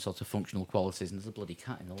same sort of functional qualities. And there's a bloody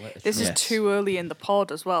cat in the latest. This one. is Yes. too early in the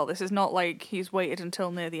pod as well. This is not like he's waited until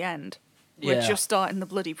near the end. We're Yeah. just starting the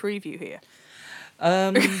bloody preview here.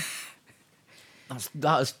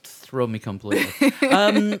 That has thrown me completely.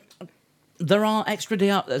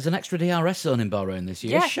 There's an extra DRS zone in Bahrain this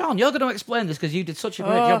year. Yeah. Sean, you're going to explain this because you did such a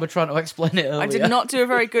great job of trying to explain it earlier. I did not do a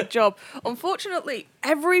very good job. Unfortunately,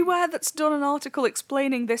 everywhere that's done an article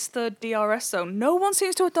explaining this third DRS zone, no one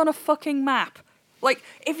seems to have done a fucking map. Like,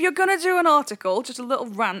 if you're going to do an article, just a little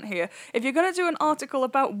rant here, if you're going to do an article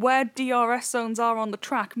about where DRS zones are on the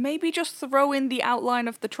track, maybe just throw in the outline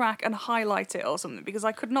of the track and highlight it or something, because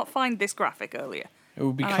I could not find this graphic earlier. It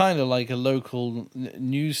would be And I- kind of like a local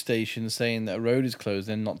news station saying that a road is closed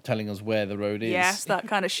and not telling us where the road is. Yes, that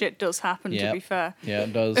kind of shit does happen, to Yep. be fair. Yeah,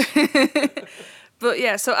 it does. But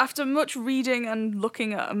yeah, so after much reading and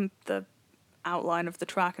looking at the outline of the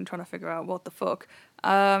track and trying to figure out what the fuck,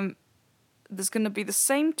 there's going to be the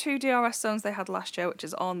same two DRS zones they had last year, which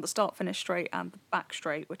is on the start-finish straight and the back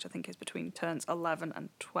straight, which I think is between turns 11 and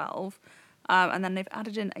 12. And then they've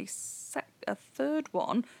added in a third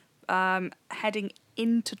one heading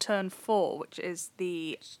into turn 4, which is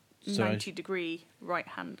the So- 90-degree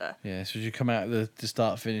right-hander. Yeah, so as you come out of the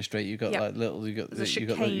start finish straight, you've got Yep. like little, you got the, There's a you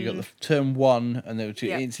got the chicane. turn 1, and then it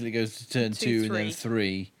Yep. instantly goes to turn 2, 2, and then 3.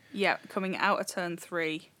 3. Yeah, coming out of turn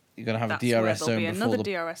 3. You're gonna have That's a where DRS there'll be zone another before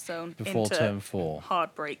DRS zone before into turn 4.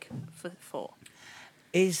 hard break for 4.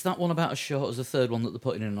 Is that one about as short as the third one that they're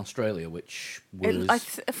putting in Australia, which was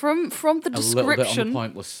From the a little bit on the description,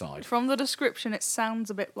 pointless side? from the description, it sounds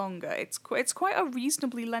a bit longer. It's quite a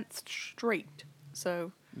reasonably length straight.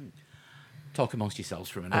 So Talk amongst yourselves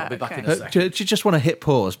for a minute. I'll be back okay. in a second. Do you just want to hit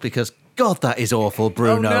pause? Because, God, that is awful,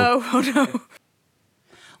 Bruno. oh no.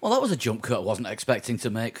 Well, that was a jump cut I wasn't expecting to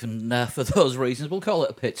make, and for those reasons, we'll call it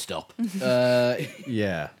a pit stop.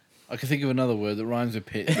 Yeah. I can think of another word that rhymes with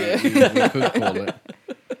pit. we could call it.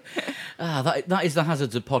 That is the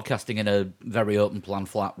hazards of podcasting in a very open plan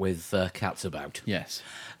flat with cats about. Yes.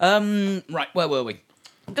 Right, where were we?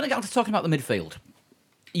 I'm going to get on to talking about the midfield.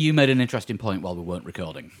 You made an interesting point while we weren't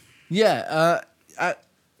recording. Yeah, at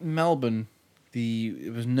Melbourne,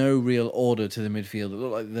 there was no real order to the midfield. It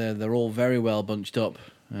looked like they're all very well bunched up,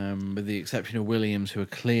 with the exception of Williams, who are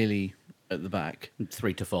clearly at the back.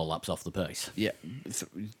 3 to 4 laps off the pace. Yeah,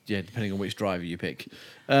 depending on which driver you pick.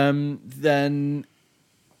 Then,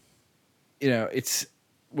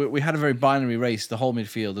 we had a very binary race. The whole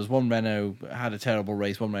midfield. There's one Renault had a terrible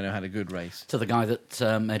race, one Renault had a good race. To the guy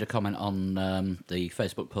that made a comment on the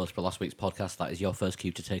Facebook post for last week's podcast, that is your first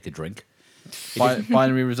cue to take a drink.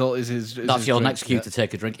 Binary result is his. That's your next cue to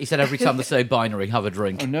take a drink. He said every time they say binary, have a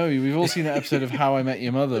drink. Oh no, we've all seen that episode of How I Met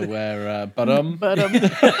Your Mother where But Why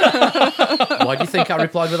do you think I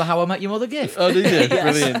replied with a How I Met Your Mother gif? Oh, did you?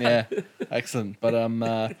 Brilliant, yeah. Excellent. But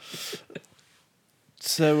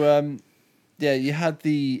you had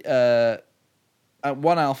the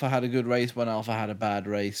one Alpha had a good race, one Alpha had a bad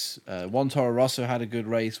race. One Toro Rosso had a good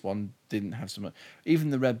race, one didn't have so much. Even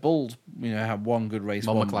the Red Bulls, had one good race.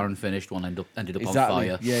 One McLaren finished, one ended up exactly.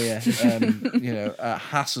 on fire. Yeah.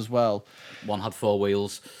 Haas as well. One had 4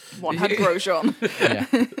 wheels. one had Grosjean. Yeah,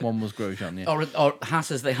 one was Grosjean. Yeah. Or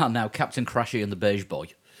Haas as they are now, Captain Crashy and the Beige Boy.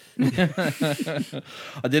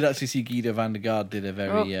 I did actually see Guido van der Gaard did a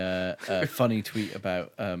very funny tweet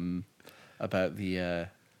about the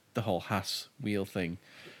whole Haas wheel thing.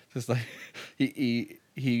 Just like he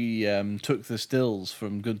he took the stills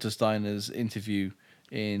from Gunther Steiner's interview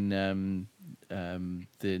in the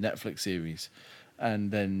Netflix series,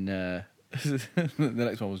 and then the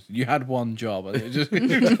next one was you had one job. And it was just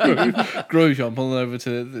Grosjean pulling over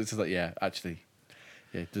to it's like actually,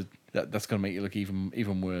 that's going to make you look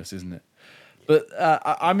even worse, isn't it? But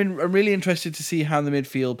I'm really interested to see how the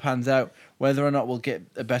midfield pans out, whether or not we'll get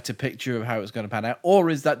a better picture of how it's going to pan out, or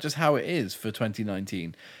is that just how it is for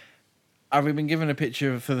 2019? Have we been given a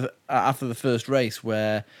picture for after the first race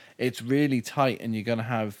where it's really tight and you're going to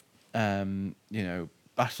have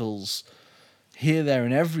battles here, there,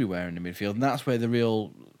 and everywhere in the midfield, and that's where the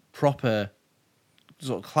real proper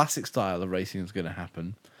sort of classic style of racing is going to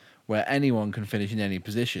happen, where anyone can finish in any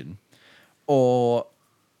position, or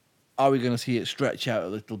are we going to see it stretch out a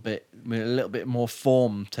little bit, with a little bit more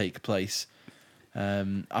form take place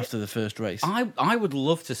after the first race? I would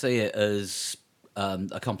love to see it as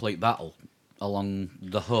a complete battle along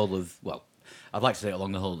the whole of, well, I'd like to say it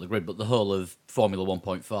along the whole of the grid, but the whole of Formula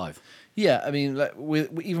 1.5. Yeah, I mean,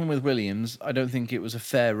 even with Williams, I don't think it was a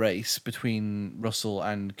fair race between Russell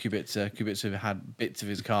and Kubica. Kubica had bits of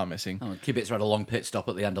his car missing. Oh, Kubica had a long pit stop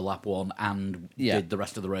at the end of lap 1 and did the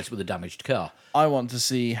rest of the race with a damaged car. I want to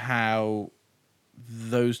see how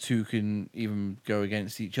those two can even go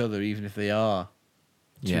against each other, even if they are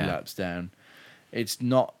two laps down. It's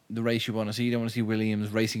not the race you want to see. You don't want to see Williams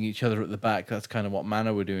racing each other at the back. That's kind of what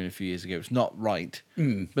Manor were doing a few years ago. It's not right, but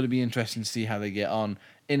it'd be interesting to see how they get on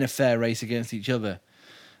in a fair race against each other.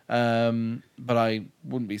 But I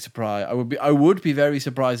wouldn't be surprised. I would be very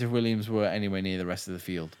surprised if Williams were anywhere near the rest of the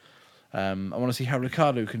field. I want to see how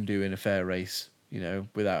Ricciardo can do in a fair race,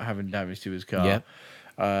 without having damage to his car. Yeah.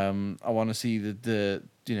 I want to see the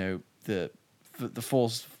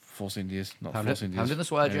Force Indias, not Pound Force it- Indias. pound in the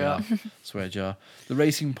swear There we jar. are. Swear jar. The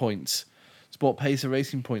racing points, Sport Pacer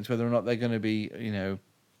racing points, whether or not they're going to be,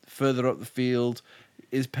 further up the field.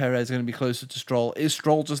 Is Perez going to be closer to Stroll? Is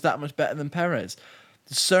Stroll just that much better than Perez?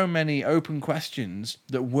 There's so many open questions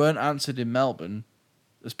that weren't answered in Melbourne,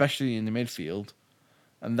 especially in the midfield,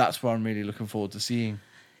 and that's what I'm really looking forward to seeing.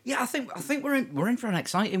 Yeah, I think we're in for an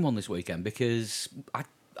exciting one this weekend because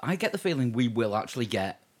I get the feeling we will actually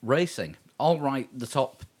get racing. All right, the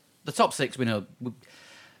top 6 we know.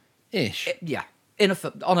 Ish. Yeah,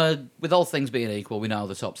 with all things being equal, we know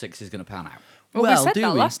the top 6 is going to pan out. Well, Well, we said do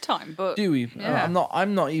that we? last time, but Do we? Yeah.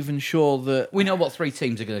 I'm not even sure that. We know what 3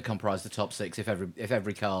 teams are going to comprise the top 6 if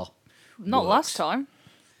every car. not works. last time.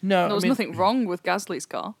 No, There was nothing wrong with Gasly's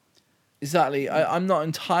car. Exactly. I'm not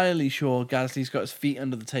entirely sure Gasly's got his feet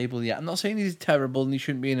under the table yet. I'm not saying he's terrible and he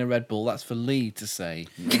shouldn't be in a Red Bull. That's for Lee to say.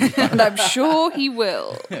 And I'm sure he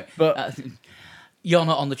will. But You're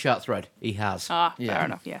not on the chat thread. He has. Fair Yeah.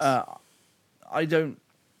 enough, yes.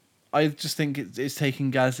 I just think it's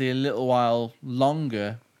taking Gasly a little while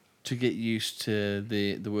longer to get used to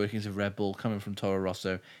the workings of Red Bull coming from Toro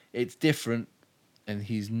Rosso. It's different, and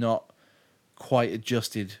he's not quite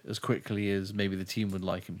adjusted as quickly as maybe the team would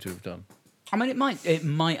like him to have done. I mean, it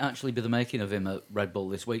might actually be the making of him at Red Bull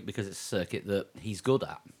this week because it's a circuit that he's good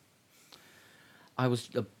at. I was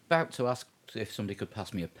about to ask if somebody could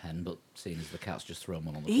pass me a pen, but seeing as the cat's just thrown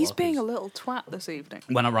one on the floor. He's being a little twat this evening.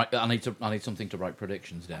 When I need something to write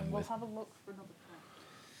predictions down with. have a look for another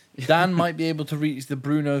pen. Dan might be able to reach the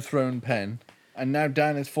Bruno Throne pen, and now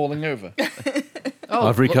Dan is falling over. Oh,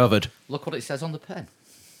 I've recovered. Look what it says on the pen.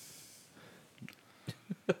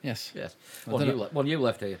 Yes. Yes, I one don't you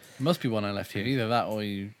left here. Must be one I left here. Either that or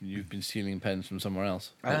you've been stealing pens from somewhere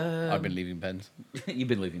else. I've been leaving pens. You've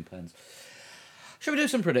been leaving pens. Shall we do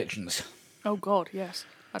some predictions? Oh God, yes.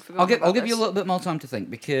 I'd forgotten. I'll give you a little bit more time to think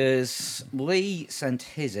because Lee sent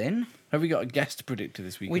his in. Have we got a guest predictor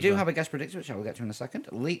this week? We as do well? have a guest predictor, which I will get to in a second.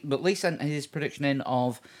 Lee sent his prediction in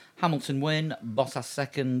of Hamilton win, Bottas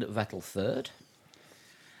second, Vettel third.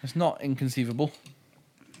 It's not inconceivable.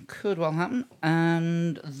 Could well happen.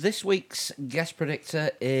 And this week's guest predictor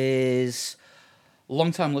is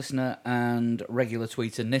long-time listener and regular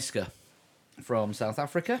tweeter Niska from South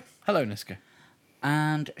Africa. Hello, Niska.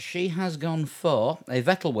 And she has gone for a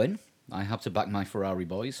Vettel win. I have to back my Ferrari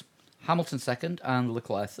boys. Hamilton second and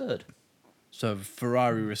Leclerc third. So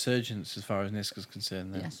Ferrari resurgence as far as Niska's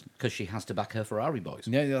concerned then. Yes, because she has to back her Ferrari boys.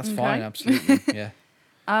 Yeah, that's Okay. fine, absolutely. Yeah.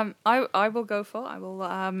 I will go for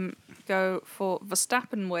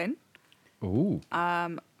Verstappen win, Ooh.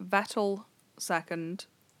 Vettel second,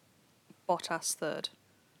 Bottas third.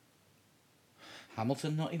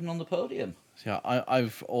 Hamilton not even on the podium. So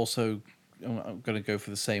I've also I'm going to go for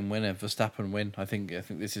the same winner, Verstappen win. I think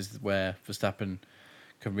this is where Verstappen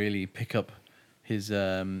can really pick up his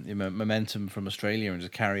momentum from Australia and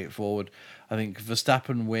just carry it forward. I think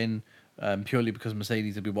Verstappen win purely because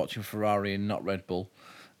Mercedes will be watching Ferrari and not Red Bull.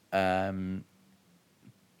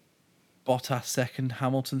 Bottas second,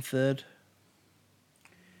 Hamilton third.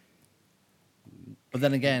 But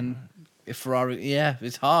then again, if Ferrari,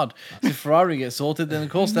 it's hard. If Ferrari gets sorted, then of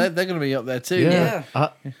course they're going to be up there too. Yeah.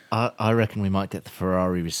 I reckon we might get the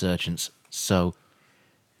Ferrari resurgence. So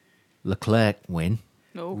Leclerc win,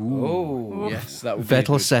 Oh, Yes, that would be a Vettel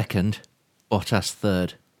good- second, Bottas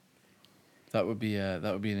third. That would be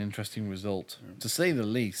an interesting result, to say the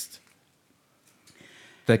least.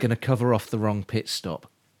 They're going to cover off the wrong pit stop.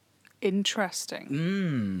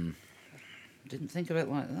 Interesting. didn't think of it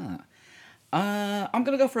like that. I'm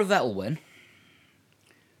going to go for a Vettel win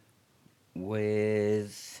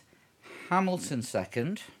with Hamilton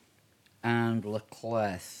second and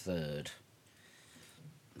Leclerc third.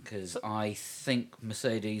 Because I think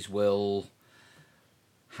Mercedes will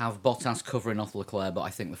have Bottas covering off Leclerc, but I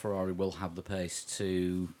think the Ferrari will have the pace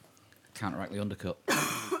to counteract the undercut.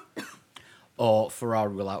 Or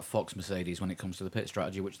Ferrari will outfox Mercedes when it comes to the pit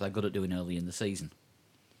strategy, which they're good at doing early in the season.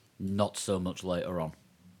 Not so much later on.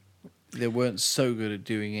 They weren't so good at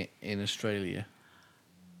doing it in Australia.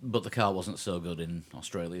 But the car wasn't so good in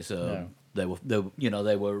Australia, so No.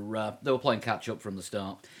 they were playing catch up from the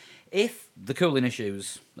start. If the cooling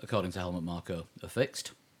issues, according to Helmut Marko, are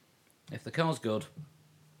fixed, if the car's good,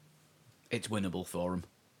 it's winnable for them,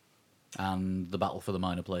 and the battle for the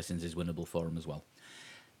minor placings is winnable for them as well.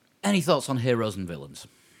 Any thoughts on heroes and villains?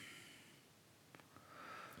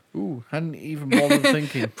 Ooh, hadn't even bothered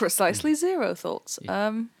thinking. Precisely zero thoughts. I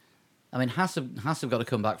mean, Haas have got to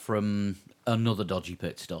come back from another dodgy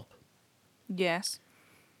pit stop. Yes.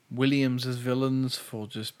 Williams as villains for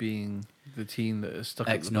just being the team that is stuck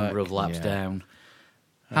X at the number back. of laps Yeah. down.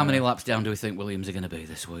 How many laps down do we think Williams are going to be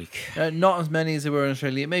this week? Not as many as there were in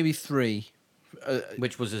Australia. Maybe 3.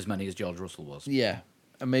 Which was as many as George Russell was. Yeah,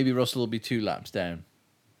 and maybe Russell will be 2 laps down.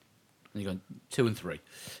 And you're going 2 and 3.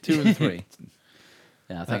 2 and 3.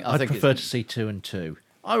 Yeah, I'd think prefer to it's, see 2 and 2.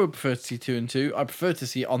 I would prefer to see 2 and 2. I prefer to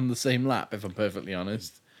see it on the same lap, if I'm perfectly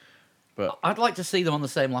honest. But I'd like to see them on the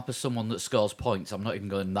same lap as someone that scores points. I'm not even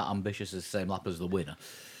going that ambitious as the same lap as the winner.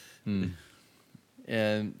 But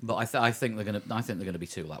I think they're going to be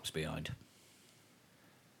 2 laps behind.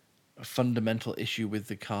 a fundamental issue with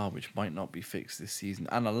the car which might not be fixed this season,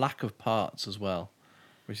 and a lack of parts as well,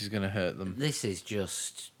 which is going to hurt them. This is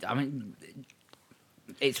just, I mean,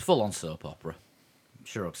 it's full on soap opera.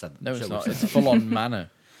 Sure, I've said No, sure it's we've not. said It's that. full on manner.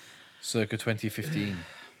 Circa 2015.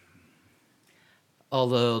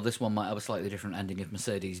 Although this one might have a slightly different ending if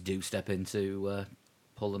Mercedes do step in to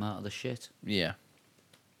pull them out of the shit. Yeah.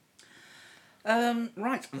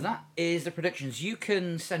 Right, that is the predictions. You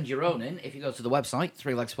can send your own in if you go to the website,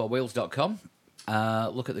 3legs4wheels.com.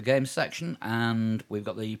 Look at the games section, and we've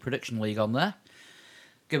got the prediction league on there.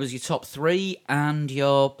 Give us your top 3 and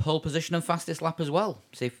your pole position and fastest lap as well.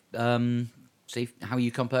 See how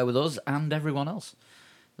you compare with us and everyone else.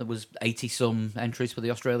 There was 80-some entries for the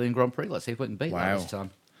Australian Grand Prix. Let's see if we can beat that Wow. this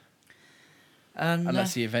time. And And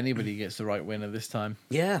let's see if anybody gets the right winner this time,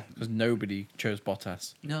 yeah, because nobody chose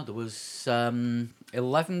Bottas. no, there was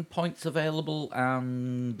 11 points available,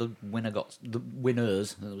 and the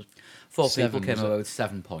winners. There was 4 Seven, people came was it? away with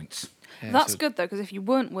 7 points. Yeah, That's so- good though, because if you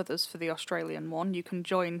weren't with us for the Australian one, you can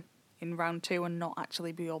join in round 2 and not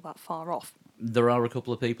actually be all that far off. There are a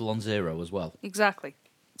couple of people on 0 as well, Exactly.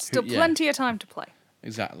 Still Yeah. plenty of time to play.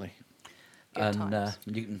 Exactly. Good and times.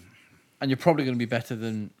 you can, And you're probably going to be better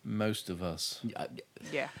than most of us.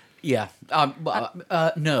 Yeah. yeah.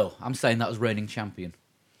 No, I'm saying that as reigning champion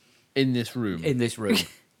In this room. in this room,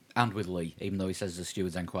 and with Lee, even though he says the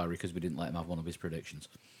steward's inquiry because we didn't let him have one of his predictions.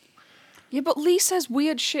 Yeah, but Lee says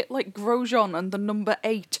weird shit like Grosjean and the number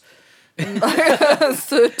 8. And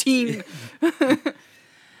 13.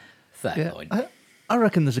 Fair point. I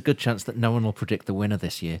reckon there's a good chance that no one will predict the winner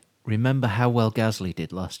this year. Remember how well Gasly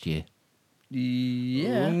did last year.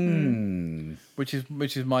 Yeah. Mm. Which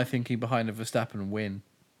is my thinking behind a Verstappen win.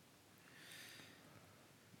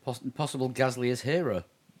 Possible Gasly as hero.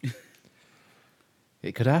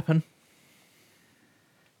 It could happen.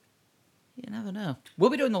 You never know. We'll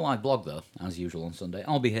be doing the live blog, though, as usual on Sunday.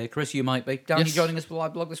 I'll be here. Chris, you might be. Dan, Yes. you joining us for the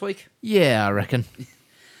live blog this week? Yeah, I reckon.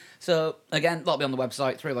 So, again, that'll be on the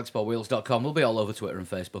website, 3legs4wheels.com. We'll be all over Twitter and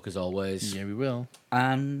Facebook, as always. Yeah, we will.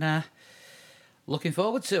 And looking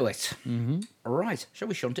forward to it. Mm-hmm. Right, shall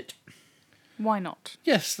we shunt it? Why not?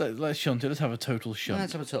 Yes, let's shunt it. Let's have a total shunt.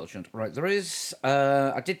 Let's have a total shunt. Right, there is...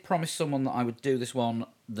 I did promise someone that I would do this one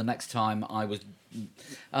the next time I was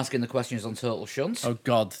asking the questions on total shunt. Oh,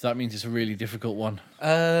 God, that means it's a really difficult one.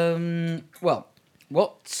 Well,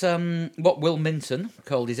 what Will Minton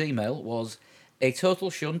called his email was A total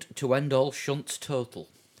shunt to end all shunts total.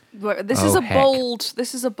 Right, This Oh, is a heck. bold.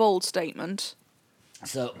 This is a bold statement.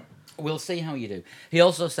 So we'll see how you do. He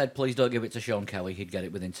also said, please don't give it to Sean Kelly. He'd get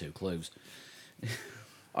it within 2 clues.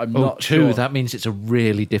 I'm Oh, not 2, sure. that means it's a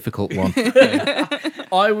really difficult one.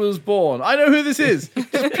 I was born. I know who this is,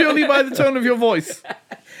 just purely by the tone of your voice.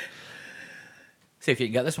 See if you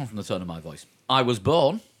can get this one from the tone of my voice. I was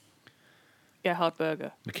born Gerhard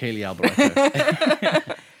Berger. Michele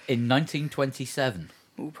Alboreto. in 1927.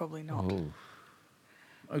 Ooh, probably not. Oh.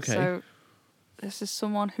 Okay. So, this is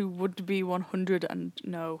someone who would be 100 and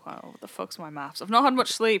no. Oh, what the fuck's my maths? I've not had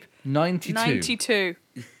much sleep. 92. 92.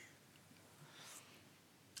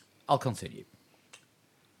 I'll continue.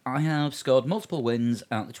 I have scored multiple wins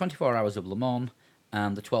at the 24 Hours of Le Mans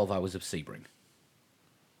and the 12 Hours of Sebring.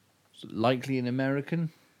 Likely an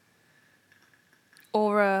American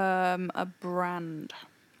Or a brand.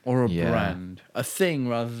 or a Yeah. brand. A thing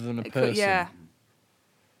rather than a It person. could, yeah.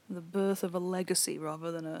 The birth of a legacy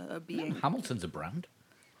rather than a being. Hamilton's a brand.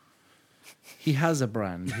 He has a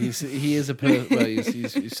brand. He is a well,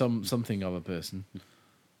 he's something of a person.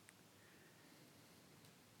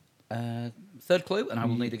 Third clue, and I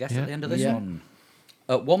will need a guess Yeah. at the end of this Yeah. one.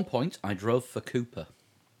 At one point, I drove for Cooper.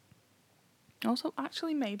 Also,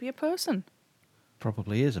 actually, maybe a person.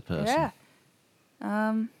 Probably is a person. Yeah.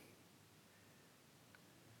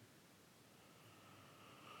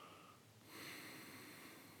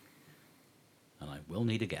 And I will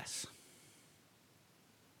need a guess.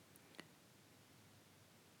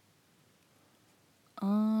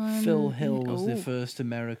 Phil Hill was the oh. first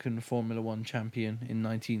American Formula One champion in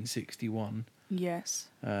 1961. Yes.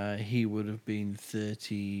 He would have been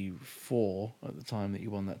 34 at the time that he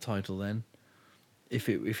won that title. Then, if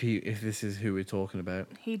this is who we're talking about,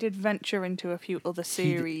 He did venture into a few other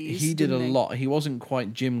series. He did a didn't he? lot. He wasn't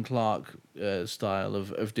quite Jim Clark style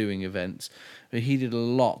of doing events, but he did a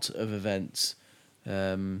lot of events.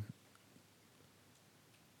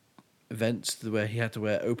 Events where he had to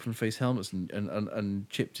wear open face helmets and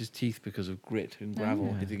chipped his teeth because of grit and gravel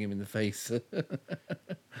yeah. hitting him in the face. I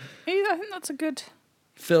think that's a good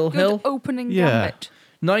Phil Hill, opening Yeah. gambit.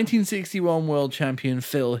 1961 world champion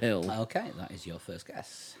Phil Hill. Okay, that is your first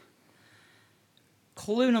guess.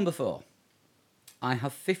 Clue number 4. I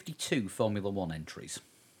have 52 Formula One entries.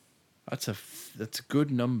 That's a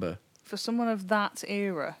good number. For someone of that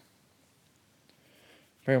era.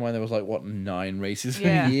 Bear in mind there was 9 races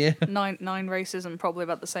Yeah. in a year. nine races and probably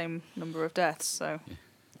about the same number of deaths, so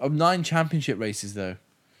 9 championship races though.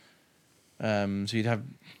 So you'd have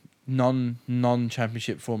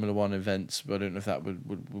non-championship Formula One events, but I don't know if that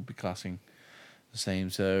would be classing the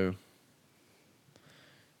same. So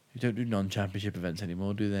you don't do non-championship events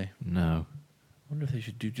anymore, do they? No. I wonder if they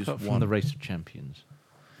should do just Apart from one. the Race of Champions.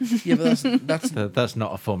 Yeah, but that's That's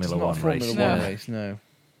not a Formula not One a Formula race. One No. race. No.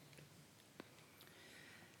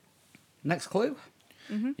 Next clue.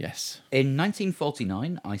 Yes. In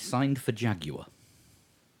 1949, I signed for Jaguar.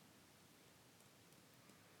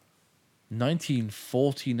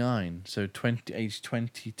 1949. So age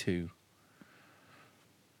 22.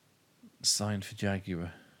 Signed for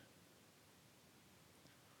Jaguar.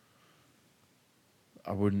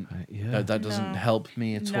 I wouldn't. yeah. That doesn't No. help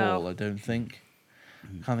me at No. all. I don't think.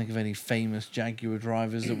 Can't think of any famous Jaguar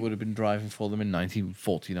drivers that would have been driving for them in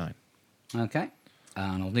 1949. Okay.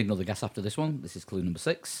 And I'll need another guess after this one. This is clue number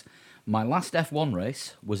 6. My last F1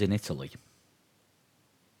 race was in Italy.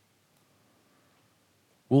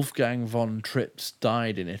 Wolfgang von Trips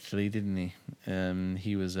died in Italy, didn't he?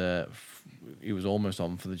 He was almost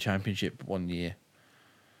on for the championship one year.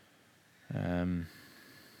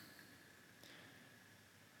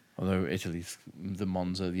 Although Italy's the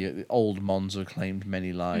Monza, the old Monza claimed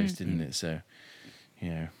many lives, didn't it? So,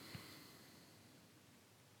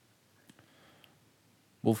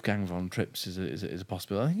 Wolfgang von Trips is a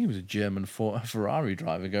possibility. I think he was a German Ferrari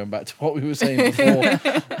driver. Going back to what we were saying before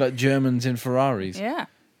about Germans in Ferraris. yeah.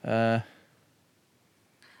 Uh,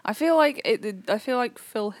 I feel like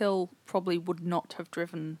Phil Hill probably would not have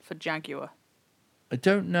driven for Jaguar. I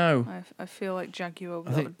don't know. I feel like Jaguar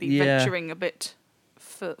I think- would be yeah. venturing a bit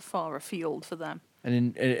far afield for them.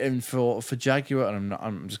 And for Jaguar, and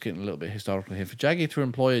I'm just getting a little bit historical here. For Jaguar to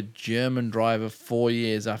employ a German driver 4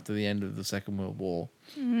 years after the end of the Second World War,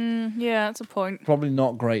 Yeah, that's a point. probably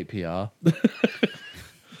not great PR.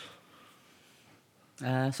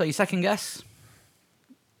 So your second guess?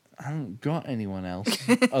 I haven't got anyone else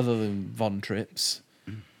other than Von Trips,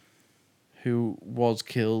 who was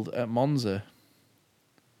killed at Monza.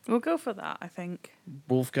 We'll go for that, I think.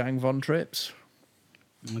 Wolfgang Von Trips.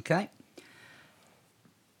 Okay.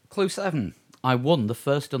 Clue 7. I won the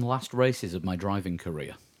first and last races of my driving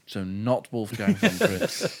career. So not Wolfgang von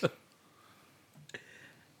Fritz.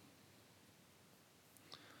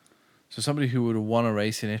 So somebody who would have won a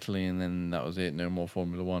race in Italy and then that was it, no more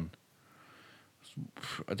Formula One.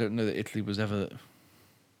 I don't know that Italy was ever...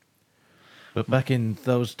 But back in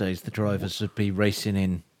those days, the drivers would be racing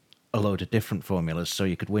in a load of different formulas, so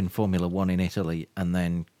you could win Formula One in Italy and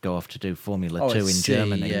then go off to do Formula Two in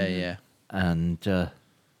Germany. Yeah, yeah. And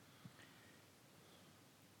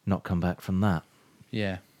not come back from that.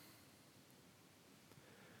 Yeah.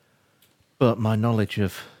 But my knowledge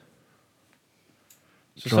of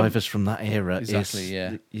So drivers from that era Exactly, is...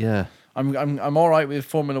 yeah. Yeah. I'm all right with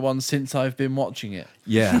Formula One since I've been watching it.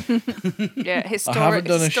 Yeah. Yeah, haven't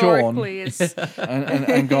done a Sean. historically is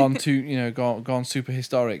and gone to, you know, gone super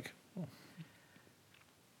historic.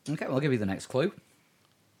 Okay, well, I'll give you the next clue.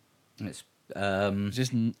 It's Is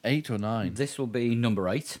this 8 or 9? this will be number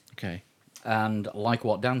 8, Okay. and like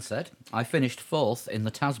what Dan said, I finished 4th in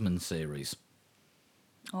the Tasman series.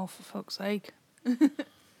 Oh, for fuck's sake.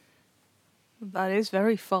 That is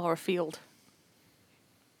very far afield.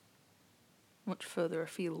 Much further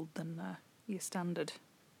afield than your standard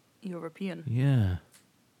European. Yeah.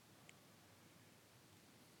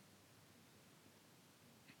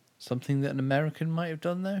 Something that an American might have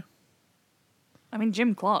done, though? I mean,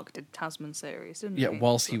 Jim Clark did Tasman series, didn't Yeah, he?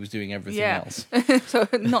 whilst he was doing everything Yeah. else. So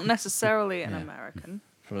not necessarily an Yeah. American.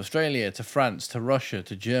 From Australia to France to Russia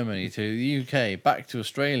to Germany to the UK, back to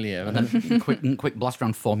Australia. And then quick blast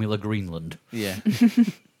around Formula Greenland. Yeah.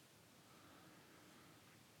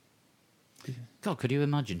 God, could you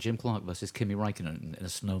imagine Jim Clark versus Kimi Räikkönen in a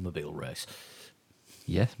snowmobile race?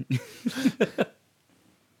 Yeah.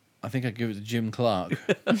 I think I'd give it to Jim Clark.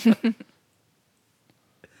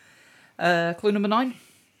 Clue number 9.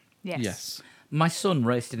 Yes. Yes. My son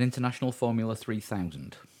raced in International Formula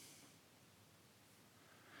 3000.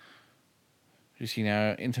 You see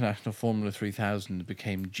now, International Formula 3000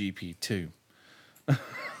 became GP2.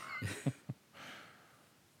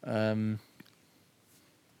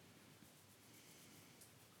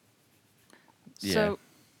 Yeah. So,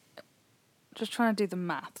 just trying to do the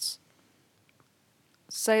maths.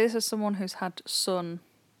 Say this is someone who's had son,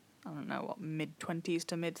 I don't know, what, mid-20s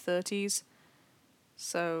to mid-30s.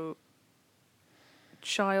 So,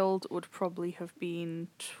 child would probably have been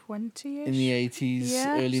 20-ish? In the 80s,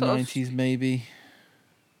 Yeah, early sort of. 90s, maybe.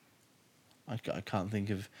 I can't think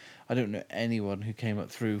of... I don't know anyone who came up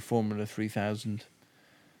through Formula 3000.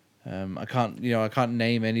 I can't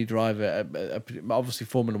name any driver. Obviously,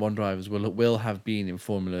 Formula 1 drivers will have been in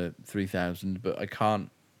Formula 3000, but I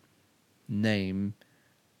can't name...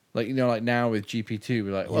 Like now with GP2,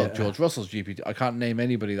 we're like, well, Yeah. George Russell's GP2. I can't name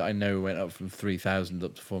anybody that I know went up from 3000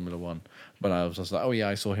 up to Formula 1. But I was just like, oh yeah,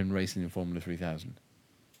 I saw him racing in Formula 3000.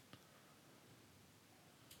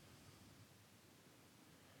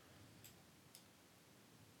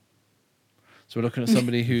 So we're looking at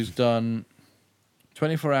somebody who's done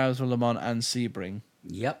 24 Hours of Le Mans and Sebring.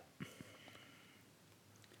 Yep.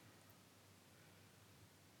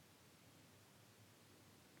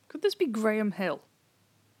 Could this be Graham Hill?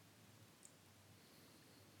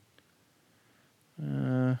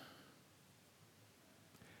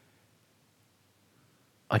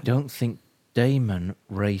 I don't think Damon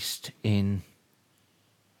raced in...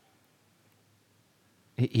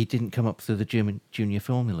 He didn't come up through the junior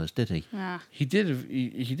formulas, did he? Ah, He did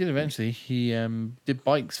eventually. He did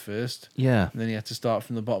bikes first. Yeah. And then he had to start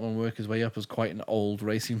from the bottom and work his way up as quite an old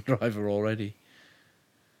racing driver already.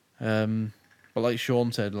 But like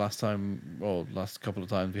Sean said last couple of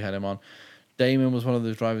times we had him on, Damon was one of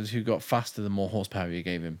those drivers who got faster the more horsepower you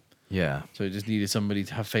gave him. Yeah. So he just needed somebody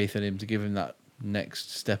to have faith in him to give him that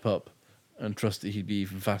next step up and trust that he'd be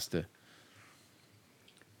even faster.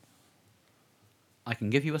 I can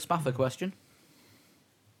give you a Spaffer question.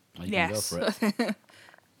 Or you can go yes. for it.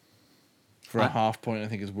 For a half point, I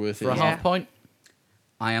think is worth it. For a Yeah. half point,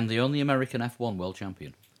 I am the only American F1 world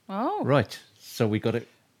champion. Oh. Right. So we got it.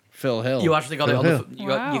 Phil Hill. You actually got it on Hill. the,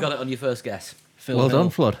 Wow. you got it on your first guess. Phil Well Hill. done,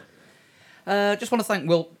 Flood. Just want to thank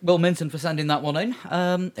Will Minton for sending that one in.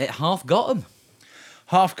 It half got him.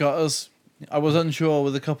 Half got us. I was unsure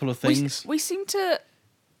with a couple of things. We seem to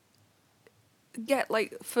get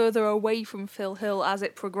further away from Phil Hill as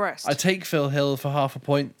it progressed. I take Phil Hill for half a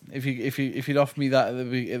point. If you'd offered me that at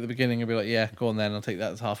the beginning, I'd be like, yeah, go on then. I'll take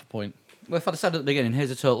that as half a point. Well, if I'd have said at the beginning,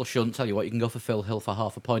 here's a total shunt, tell you what, you can go for Phil Hill for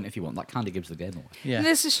half a point if you want. That kind of gives the game away. Yeah.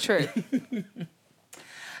 This is true.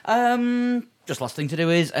 Just last thing to do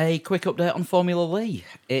is a quick update on Formula Lee.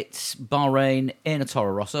 It's Bahrain in a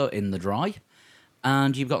Toro Rosso in the dry,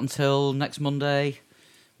 and you've got until next Monday,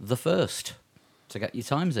 the 1st, to get your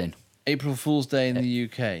times in. April Fool's Day in the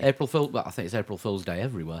UK. April Fool. Well, I think it's April Fool's Day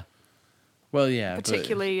everywhere. Well, yeah.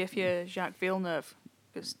 Particularly if you're Jacques Villeneuve,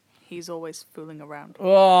 because he's always fooling around.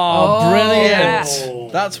 Oh, brilliant. yeah.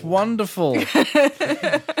 That's wonderful.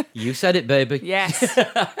 You said it, baby. Yes.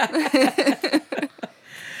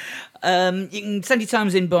 You can send your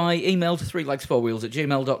times in by email to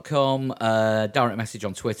 3legs4wheels@gmail.com, direct message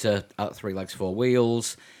on Twitter at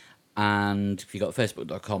 3legs4wheels, and if you've got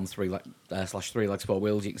facebook.com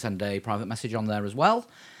 /3legs4wheels, you can send a private message on there as well.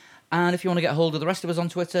 And if you want to get hold of the rest of us on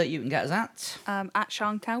Twitter, you can get us At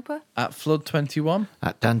Sean Cowper. At Flood21.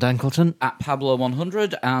 At Dan Dankleton. at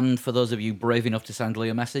Pablo100, and for those of you brave enough to send Lee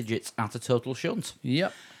a message, it's at a total shunt.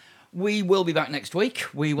 Yep. We will be back next week.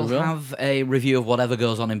 We will We will. have a review of whatever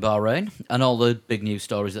goes on in Bahrain and all the big news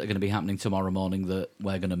stories that are going to be happening tomorrow morning that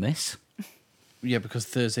we're going to miss. Yeah, because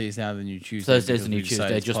Thursday is now the new Tuesday. Thursday's because the new we decided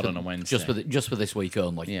Tuesday, to just pod for, on a Wednesday. just for this week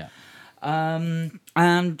only. Yeah.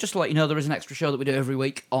 And just to let you know, there is an extra show that we do every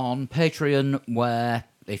week on Patreon, where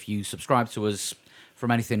if you subscribe to us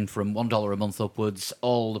from anything from $1 a month upwards,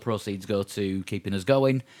 all the proceeds go to keeping us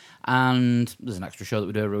going. And there's an extra show that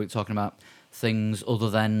we do every week talking about things other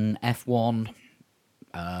than F1,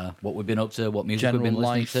 what we've been up to, what music we've been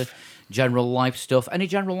General listening life. to, general life stuff. Any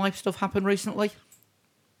general life stuff happen recently?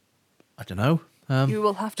 I don't know. You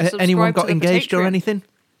will have to subscribe Anyone got to the engaged or Patreon. anything?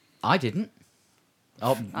 I didn't.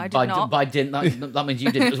 Oh, I did not. By didn't, that means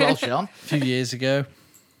you didn't as well, Sean. A few years ago.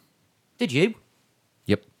 Did you?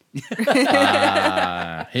 Yep.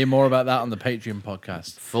 Hear more about that on the Patreon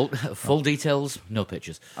podcast. Full details, no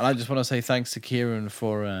pictures. And I just want to say thanks to Kieran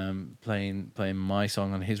for playing my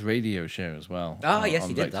song on his radio show as well. Ah, on, yes, on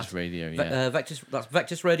he did Vectis that. Radio, yeah. Vectis, that's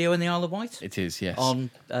Vectis Radio in the Isle of Wight. It is, yes. On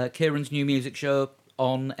Kieran's new music show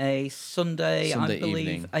on a Sunday, Sunday I believe,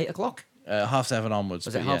 evening. 8 o'clock. 7:30 onwards.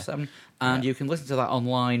 Was it but half yeah. 7? And you can listen to that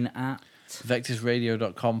online at...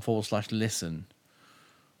 vectisradio.com/listen.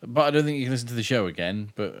 But I don't think you can listen to the show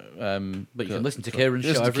again. But you can listen to Kieran's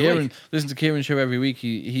listen show to every Kieran, week. Listen to Kieran's show every week.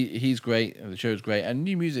 He's great. And the show's great. And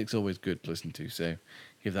new music's always good to listen to. So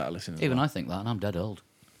give that a listen as Even well. I think that, and I'm dead old.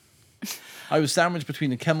 I was sandwiched between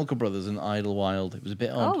the Chemical Brothers and Idlewild. It was a bit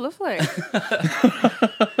odd. Oh, lovely.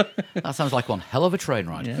 That sounds like one hell of a train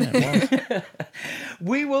ride. Yeah, it was.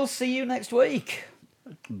 We will see you next week.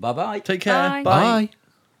 Bye-bye. Take care. Bye. Bye.